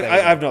 Yes. there you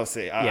go. I've not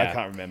seen. I Yeah.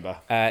 can't remember.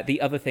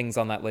 The other things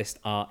on that list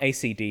are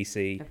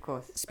AC/DC, Of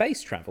course.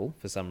 space travel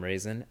for some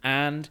reason,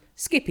 and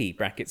Skippy,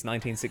 brackets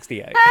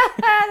 1968.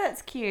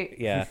 That's cute.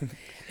 Yeah.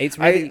 It's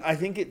really... I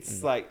think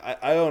it's like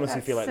I honestly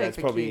That's feel like that's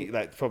super probably cute.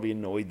 that probably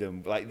annoyed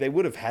them. Like they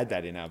would have had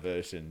that in our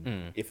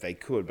version if they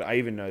could, but I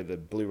even know the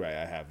Blu-ray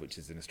I have, which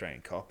is an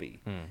Australian copy,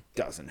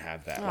 doesn't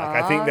have that.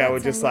 Like I think they were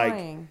that's just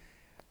annoying.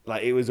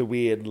 like it was a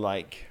weird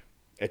like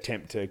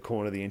attempt to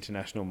corner the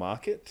international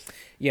market.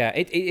 Yeah,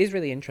 it is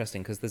really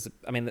interesting because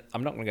I'm not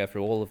going to go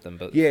through all of them,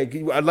 but Yeah,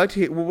 I'd like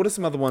to hear. Well, what are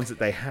some other ones that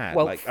they had?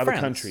 well, like other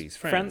countries.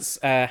 France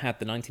had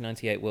the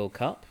 1998 World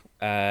Cup.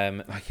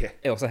 Yeah.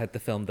 It also had the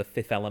film The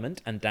Fifth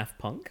Element, and Daft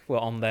Punk were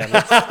on their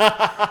list.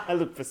 I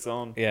look for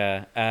song.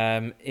 Yeah.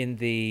 In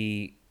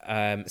the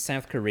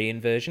South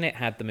Korean version, it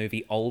had the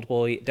movie Old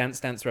Boy, Dance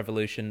Dance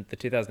Revolution, the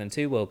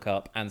 2002 World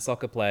Cup, and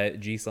soccer player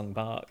Ji-sung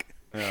Park.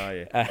 Oh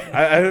yeah.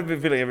 I have a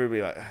feeling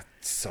everybody like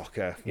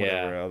soccer.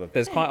 Whatever. Yeah.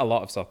 There's quite a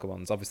lot of soccer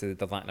ones. Obviously,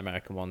 the Latin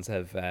American ones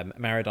have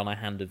Maradona,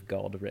 Hand of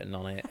God written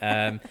on it.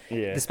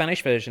 Yeah. The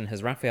Spanish version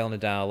has Rafael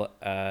Nadal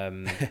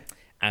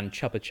and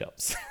Chupa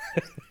Chups.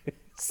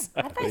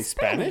 Are they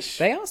Spanish?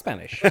 They are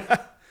Spanish.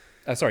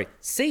 Sorry,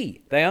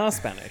 they are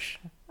Spanish.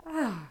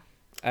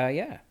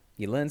 Yeah,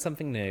 you learn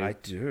something new. I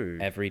do.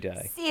 Every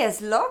day. Si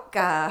es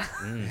loca.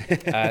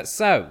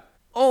 So,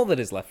 all that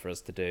is left for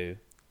us to do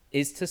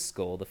is to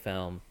score the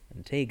film.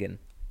 And Tegan,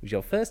 it was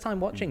your first time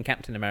watching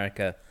Captain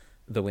America: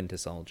 The Winter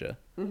Soldier.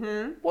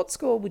 Mm-hmm. What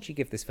score would you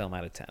give this film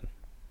out of 10?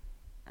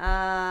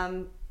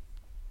 I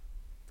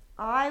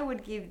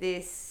would give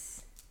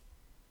this...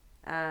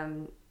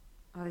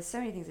 there's so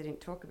many things I didn't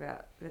talk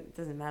about, but it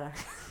doesn't matter.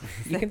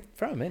 You can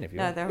throw them in if you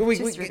No, want. they're Well,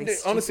 just really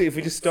honestly, if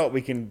we stupid. just stop,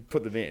 we can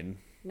put them in.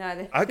 No,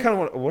 they're, I kind of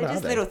want. What they're are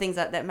just they? little things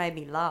that made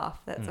me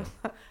laugh. That's all.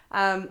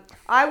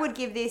 I would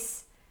give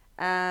this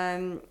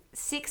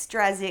 6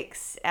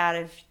 Drazics out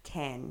of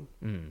 10.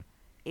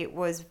 It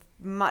was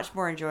much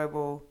more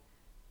enjoyable.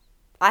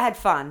 I had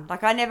fun.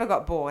 Like, I never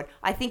got bored.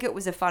 I think it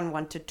was a fun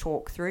one to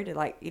talk through, to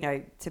like, you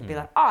know, to be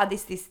like, oh,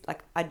 this,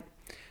 like, I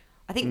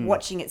think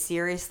watching it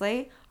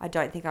seriously, I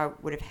don't think I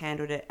would have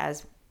handled it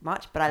as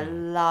much, but I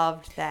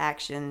loved the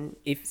action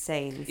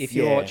scenes. If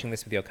you're watching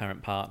this with your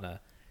current partner,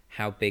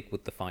 how big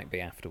would the fight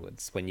be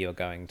afterwards when you're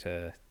going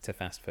to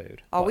fast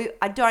food?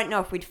 I don't know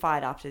if we'd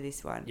fight after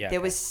this one. Yeah, there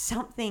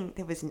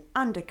okay. was an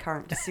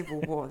undercurrent to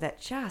Civil War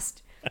that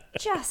just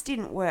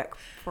didn't work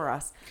for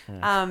us.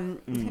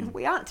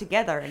 We aren't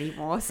together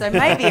anymore, so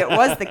maybe it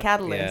was the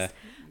catalyst.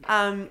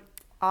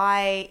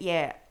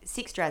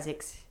 6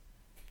 Drazics.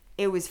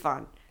 It was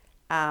fun.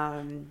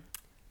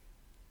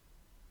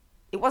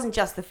 It wasn't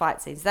just the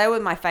fight scenes. They were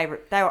my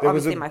favorite. They were There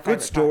was obviously a my favorite.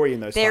 good story part. in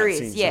those There fight is,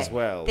 scenes yeah. as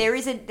well.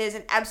 There's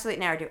an absolute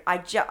narrative.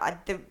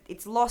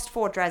 It's lost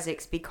 4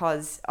 Drazics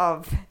because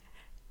of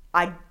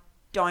I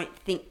don't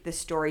think the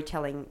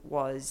storytelling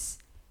was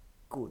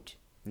good.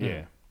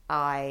 Yeah.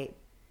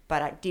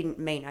 But I didn't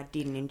mean I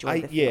didn't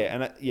enjoy the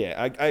film.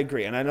 I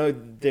agree, and I know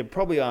there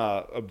probably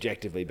are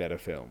objectively better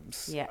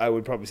films. Yeah. I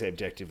would probably say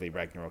objectively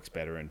Ragnarok's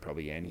better, and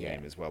probably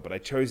Endgame as well. But I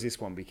chose this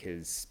one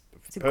because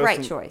it's a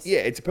great choice. Yeah,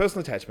 it's a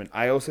personal attachment.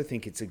 I also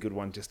think it's a good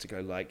one just to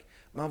go like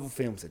Marvel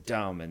films are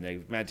dumb and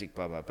they're magic,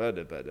 blah blah blah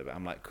blah blah.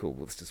 I'm like, cool.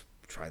 Let's just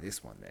try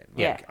this one then.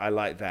 Like, I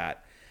like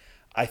that.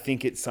 I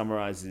think it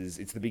summarizes.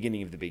 It's the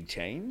beginning of the big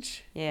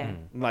change. Yeah.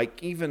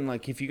 Like even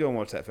like if you go and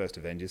watch that first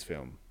Avengers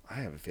film. I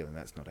have a feeling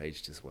that's not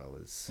aged as well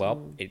as...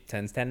 Well, it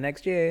turns 10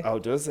 next year. Oh,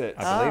 does it?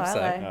 I believe so.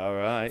 hello. All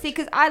right. See,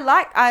 because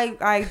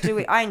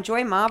I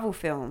enjoy Marvel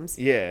films.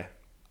 Yeah.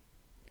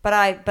 But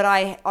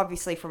I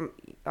obviously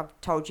I've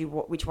told you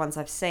which ones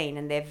I've seen,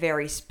 and they're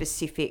very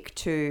specific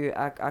to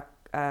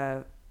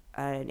an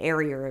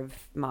area of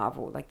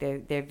Marvel. Like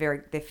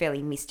they're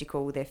fairly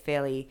mystical. They're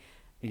fairly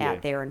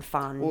out there and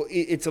fun. Well,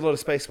 it's a lot of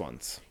space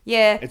ones.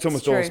 Yeah, it's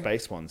almost true. all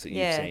space ones that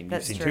you've seen.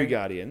 You've seen true. 2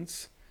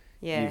 Guardians.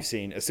 Yeah. You've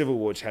seen a Civil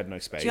War which had no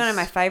space. Do you know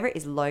my favorite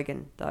is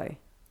Logan though?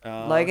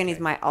 Logan is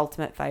my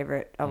ultimate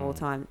favorite of all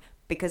time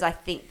because I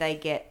think they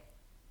get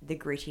the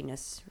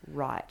grittiness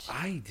right.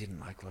 I didn't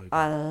like Logan.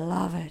 I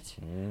love it.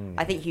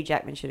 I think Hugh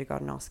Jackman should have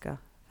got an Oscar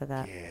for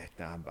that. Yeah,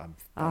 no,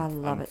 I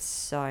love it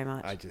so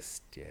much. I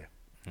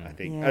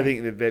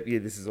think that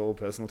this is all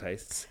personal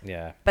tastes.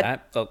 Yeah,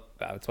 But-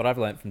 that's what I've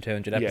learned from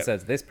 200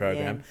 episodes of this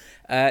program.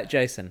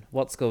 Jason,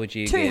 what score would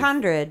you give?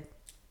 200.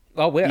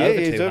 Oh, we're over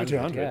it's 200. over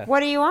 200. Yeah.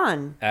 What are you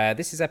on?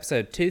 This is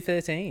episode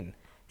 213.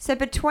 So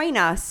between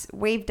us,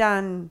 we've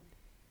done...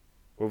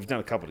 Well, we've done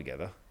a couple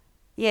together.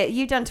 Yeah,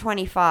 you've done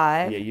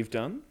 25. Yeah, you've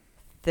done?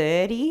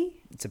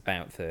 30? It's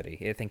about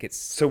 30. I think it's...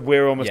 So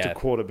we're almost a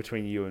quarter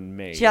between you and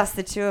me. Just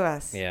the two of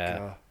us.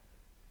 Yeah.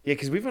 Yeah,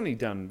 because we've only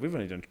done...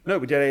 No,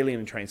 we did Alien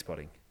and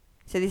Trainspotting.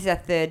 So this is our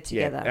third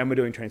together. Yeah, and we're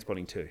doing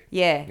Trainspotting too.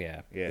 Yeah.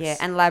 Yeah. Yes. Yeah,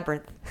 and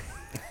Labyrinth.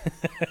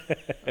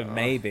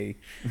 Maybe.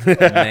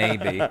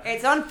 Maybe.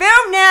 It's on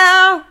film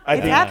now.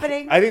 It's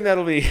happening. I think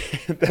that'll be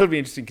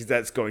interesting because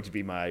that's going to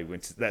be my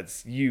winter.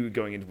 That's you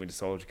going into Winter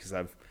Soldier because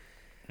I'm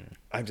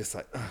just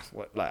like,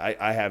 what? Like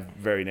I have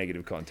very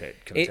negative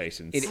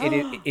connotations.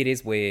 It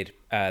is weird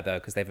though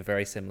because they have a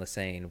very similar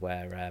scene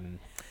where a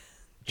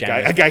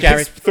guy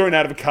gets thrown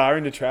out of a car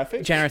into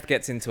traffic. Jareth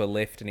gets into a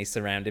lift and he's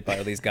surrounded by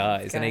all these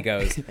guys and he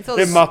goes,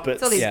 They're Muppets.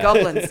 It's all these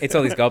goblins. It's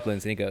all these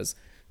goblins and he goes,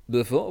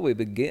 before we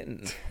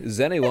begin, does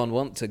anyone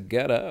want to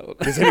get out?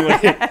 Does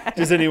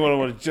anyone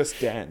want to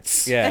just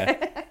dance?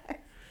 Yeah.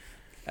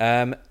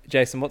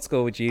 Jason, what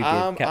score would you give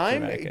Captain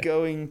I'm America?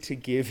 going to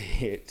give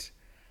it...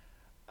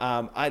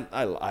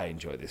 I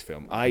enjoy this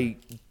film. I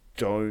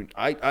don't.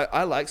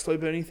 I like slow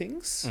burning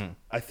things.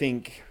 I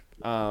think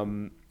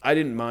I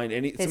didn't mind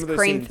any. There's some of those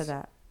cream scenes, for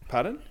that.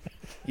 Pardon?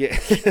 Yeah.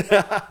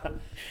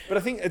 But I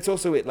think it's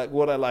also like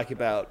what I like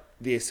about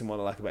this and what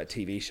I like about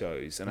TV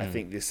shows, and I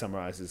think this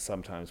summarizes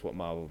sometimes what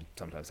Marvel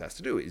sometimes has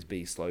to do is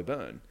be slow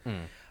burn.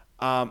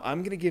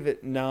 I'm going to give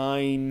it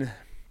 9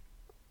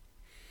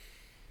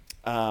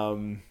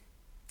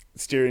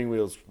 steering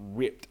wheels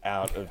ripped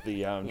out of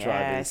the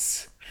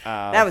drivers.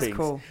 That was things.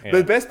 cool. But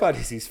the best part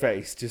is his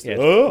face. Just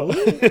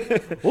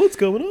What's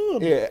going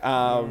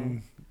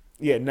on?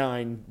 Yeah,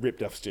 9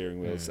 ripped off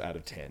steering wheels out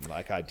of 10.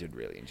 Like, I did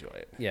really enjoy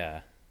it.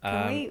 Yeah.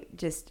 Can we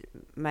just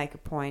make a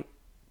point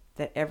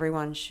that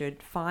everyone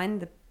should find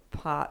the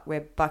part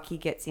where Bucky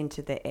gets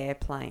into the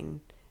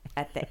airplane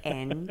at the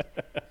end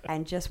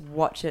and just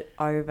watch it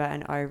over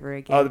and over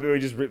again? Oh, the bit where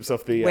he just rips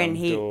off the when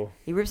door.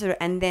 He rips it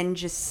and then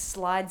just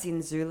slides in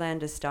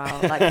Zoolander style.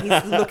 Like,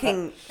 he's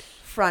looking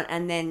front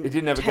and then It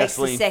didn't have a takes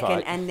a gasoline second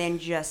fight. and then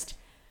just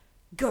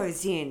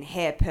goes in,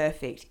 hair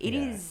perfect. It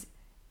is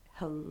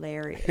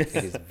hilarious.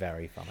 It is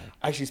very funny.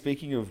 Actually,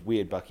 speaking of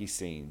weird Bucky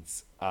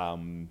scenes,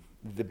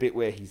 the bit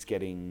where he's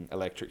getting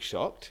electric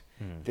shocked,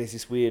 there's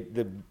this weird,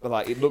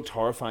 it looked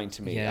horrifying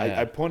to me. Yeah.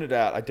 I pointed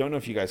out, I don't know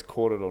if you guys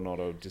caught it or not,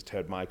 or just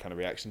heard my kind of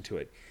reaction to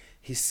it.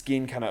 His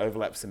skin kind of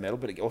overlaps the metal,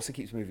 but it also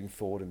keeps moving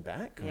forward and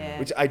back, Yeah.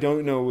 which I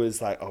don't know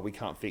was like, oh, we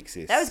can't fix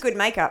this. That was good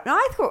makeup. No,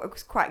 I thought it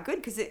was quite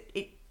good because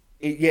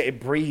It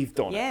breathed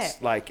on it.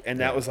 Like, and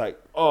that was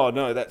like, oh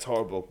no, that's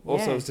horrible.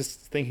 Also, Yeah. I was just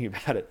thinking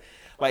about it.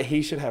 Like,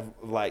 he should have,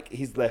 like,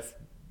 his left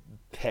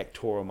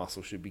pectoral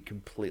muscle should be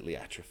completely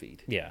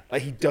atrophied. Yeah.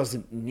 Like, he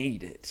doesn't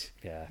need it.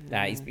 Yeah.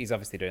 Nah, he's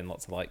obviously doing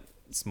lots of like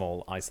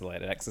small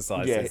isolated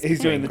exercises. Yeah, he's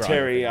doing the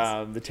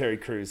grinding Terry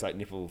Crews like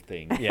nipple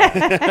thing. things.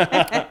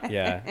 Yeah.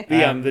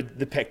 Yeah.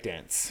 The pec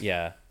dance.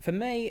 Yeah. For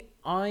me,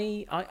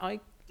 I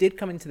did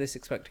come into this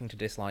expecting to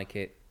dislike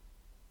it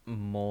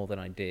more than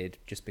I did,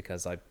 just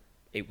because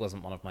it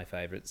wasn't one of my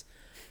favorites.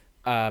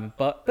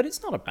 But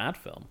it's not a bad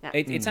film. No.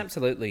 It's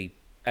absolutely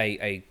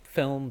a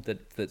film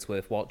that's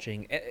worth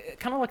watching.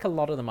 Kind of like a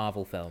lot of the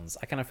Marvel films.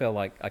 I kind of feel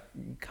like I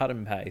cut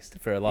and paste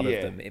for a lot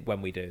of them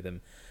when we do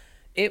them.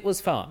 It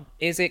was fun.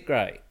 Is it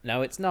great?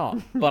 No, it's not.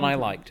 But I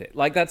liked it.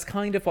 Like, that's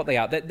kind of what they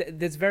are.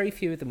 There's very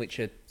few of them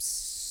which are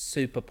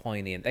super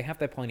poignant. They have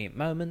their poignant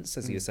moments,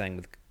 as you were saying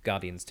with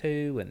Guardians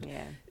 2 and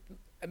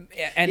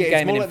It's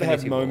Endgame more and like they have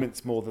Infinity War.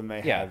 moments more than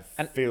they have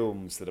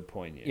films that are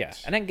poignant. Yeah,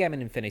 and Endgame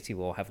and Infinity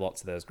War have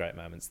lots of those great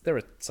moments. There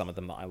are some of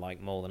them that I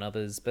like more than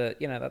others, but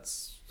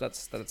that's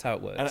how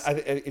it works. And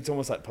it's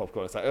almost like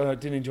popcorn. It's like, oh, I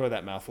didn't enjoy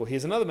that mouthful.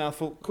 Here's another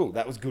mouthful. Cool,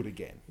 that was good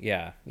again.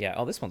 Yeah.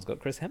 Oh, this one's got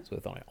Chris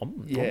Hemsworth on it.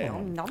 Yeah.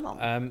 Nom, nom,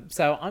 nom.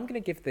 So I'm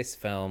going to give this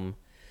film.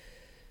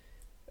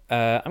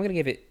 I'm going to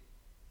give it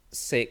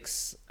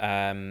 6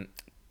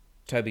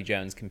 Toby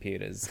Jones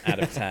computers out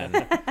of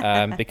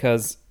 10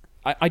 because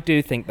I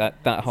do think that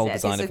whole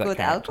design of that good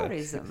character.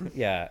 algorithm.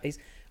 Yeah,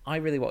 I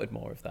really wanted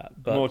more of that.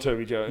 But More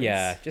Toby Jones.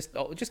 yeah, just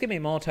give me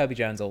more Toby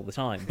Jones all the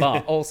time.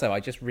 But also, I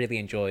just really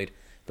enjoyed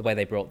the way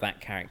they brought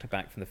that character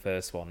back from the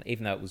first one,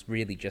 even though it was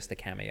really just a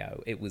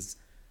cameo.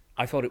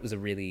 I thought it was a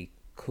really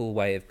cool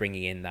way of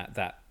bringing in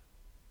that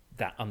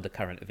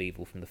undercurrent of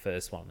evil from the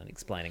first one and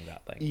explaining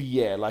that thing.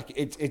 Yeah, like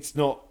it's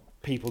not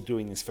people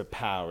doing this for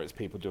power; it's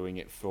people doing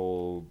it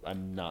for a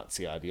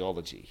Nazi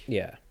ideology.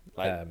 Yeah,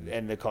 Like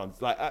and this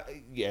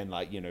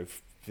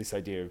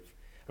idea of,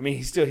 I mean,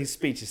 his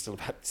speech is still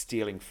about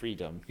stealing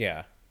freedom.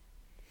 Yeah.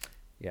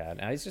 No,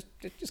 it's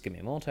just give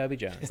me more Toby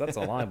Jones. That's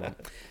all I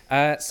want.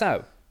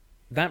 So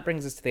that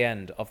brings us to the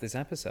end of this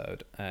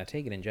episode.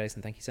 Tegan and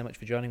Jason, thank you so much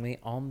for joining me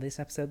on this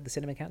episode of the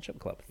Cinema Catch-Up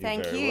Club.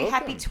 Thank very you. welcome.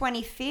 Happy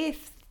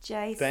 25th,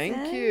 Jason.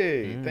 Thank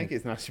you. Thank you.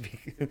 It's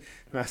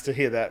nice to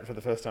hear that for the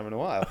first time in a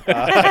while.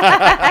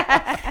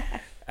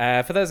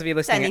 For those of you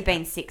It's listening, only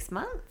been 6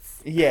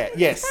 months.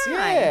 Yes.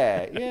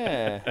 Fine.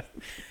 Yeah.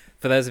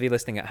 for those of you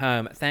listening at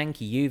home,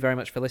 thank you very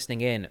much for listening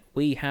in.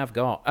 We have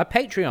got a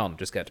Patreon.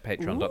 Just go to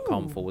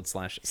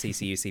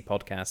patreon.com/CCUC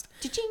podcast.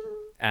 Cha-ching.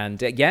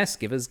 And yes,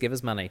 give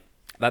us money.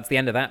 That's the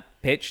end of that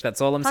pitch.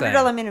 That's all I'm saying.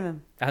 $100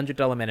 minimum.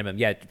 $100 minimum.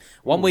 Yeah,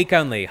 1 week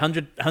only.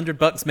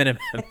 $100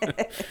 minimum.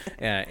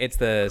 Yeah, it's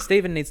the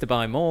Stephen needs to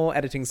buy more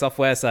editing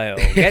software sale.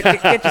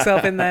 Get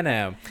yourself in there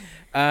now.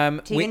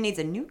 Tegan needs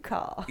a new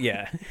car.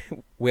 Yeah.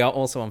 We are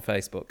also on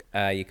Facebook.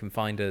 You can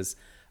find us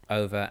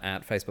over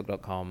at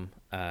facebook.com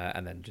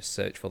and then just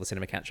search for the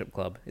Cinema Catch-Up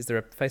Club. Is there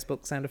a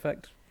Facebook sound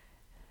effect?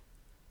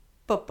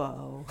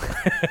 Bobo.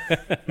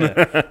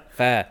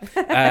 Fair.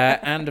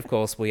 And of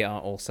course, we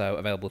are also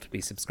available to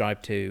be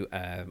subscribed to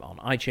on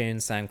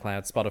iTunes,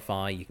 SoundCloud,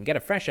 Spotify. You can get a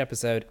fresh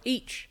episode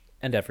each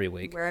and every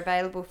week. We're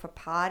available for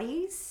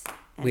parties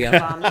and We are.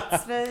 bar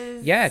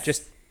mitzvahs. Yeah,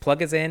 just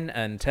plug us in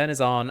and turn us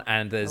on,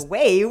 and there's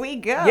Away we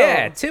go.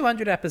 yeah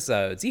 200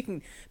 episodes. You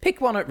can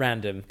pick one at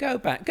random. Go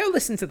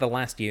listen to The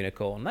Last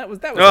Unicorn. That was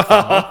a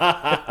fun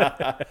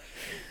one.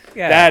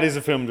 Yeah. That is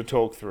a film to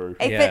talk through.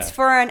 If Yeah. it's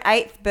for an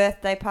 8th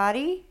birthday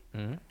party,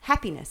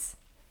 happiness.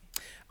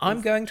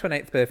 I'm going to an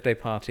 8th birthday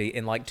party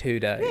in like 2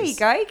 days. There you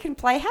go. You can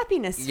play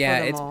Happiness for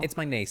them all. It's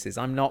my niece's.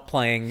 I'm not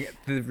playing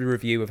the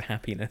review of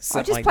Happiness.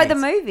 I'll just play the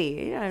movie.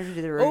 You don't have to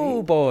do the review.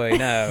 Oh boy,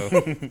 no.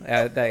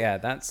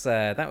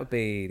 That would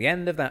be the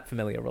end of that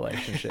familiar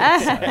relationship.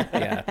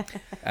 So,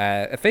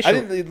 official. I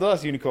think the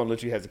last unicorn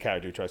literally has a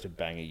character who tries to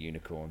bang a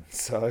unicorn.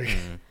 So,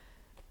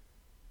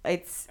 and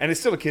it's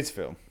still a kids'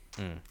 film.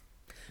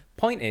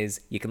 Point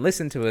is, you can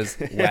listen to us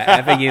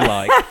wherever you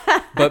like,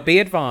 but be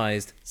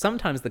advised,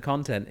 sometimes the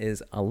content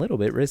is a little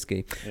bit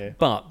risky. Yeah.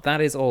 But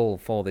that is all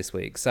for this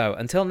week. So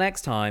until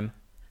next time,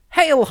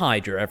 Hail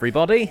Hydra,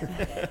 everybody.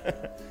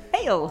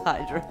 Hail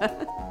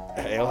Hydra.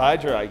 Hail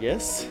Hydra, I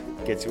guess.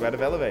 Gets you out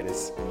of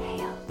elevators.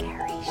 Hail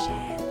Gary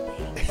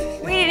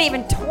Shanley. We didn't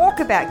even talk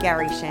about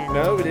Gary Shanley.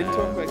 No, we didn't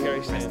talk about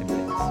Gary Shanley.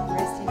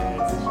 Rest in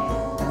peace, Shanley.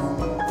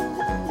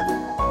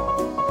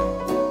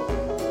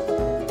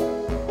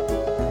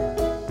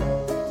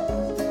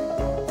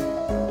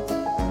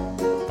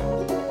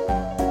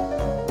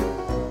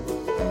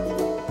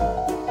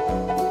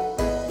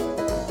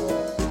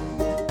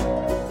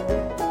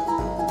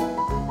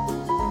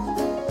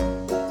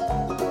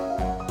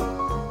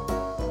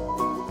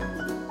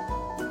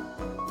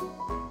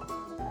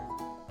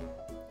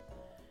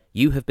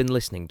 You have been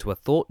listening to a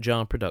Thought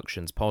Jar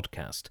Productions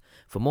podcast.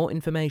 For more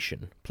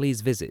information, please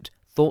visit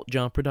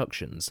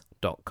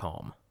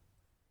thoughtjarproductions.com.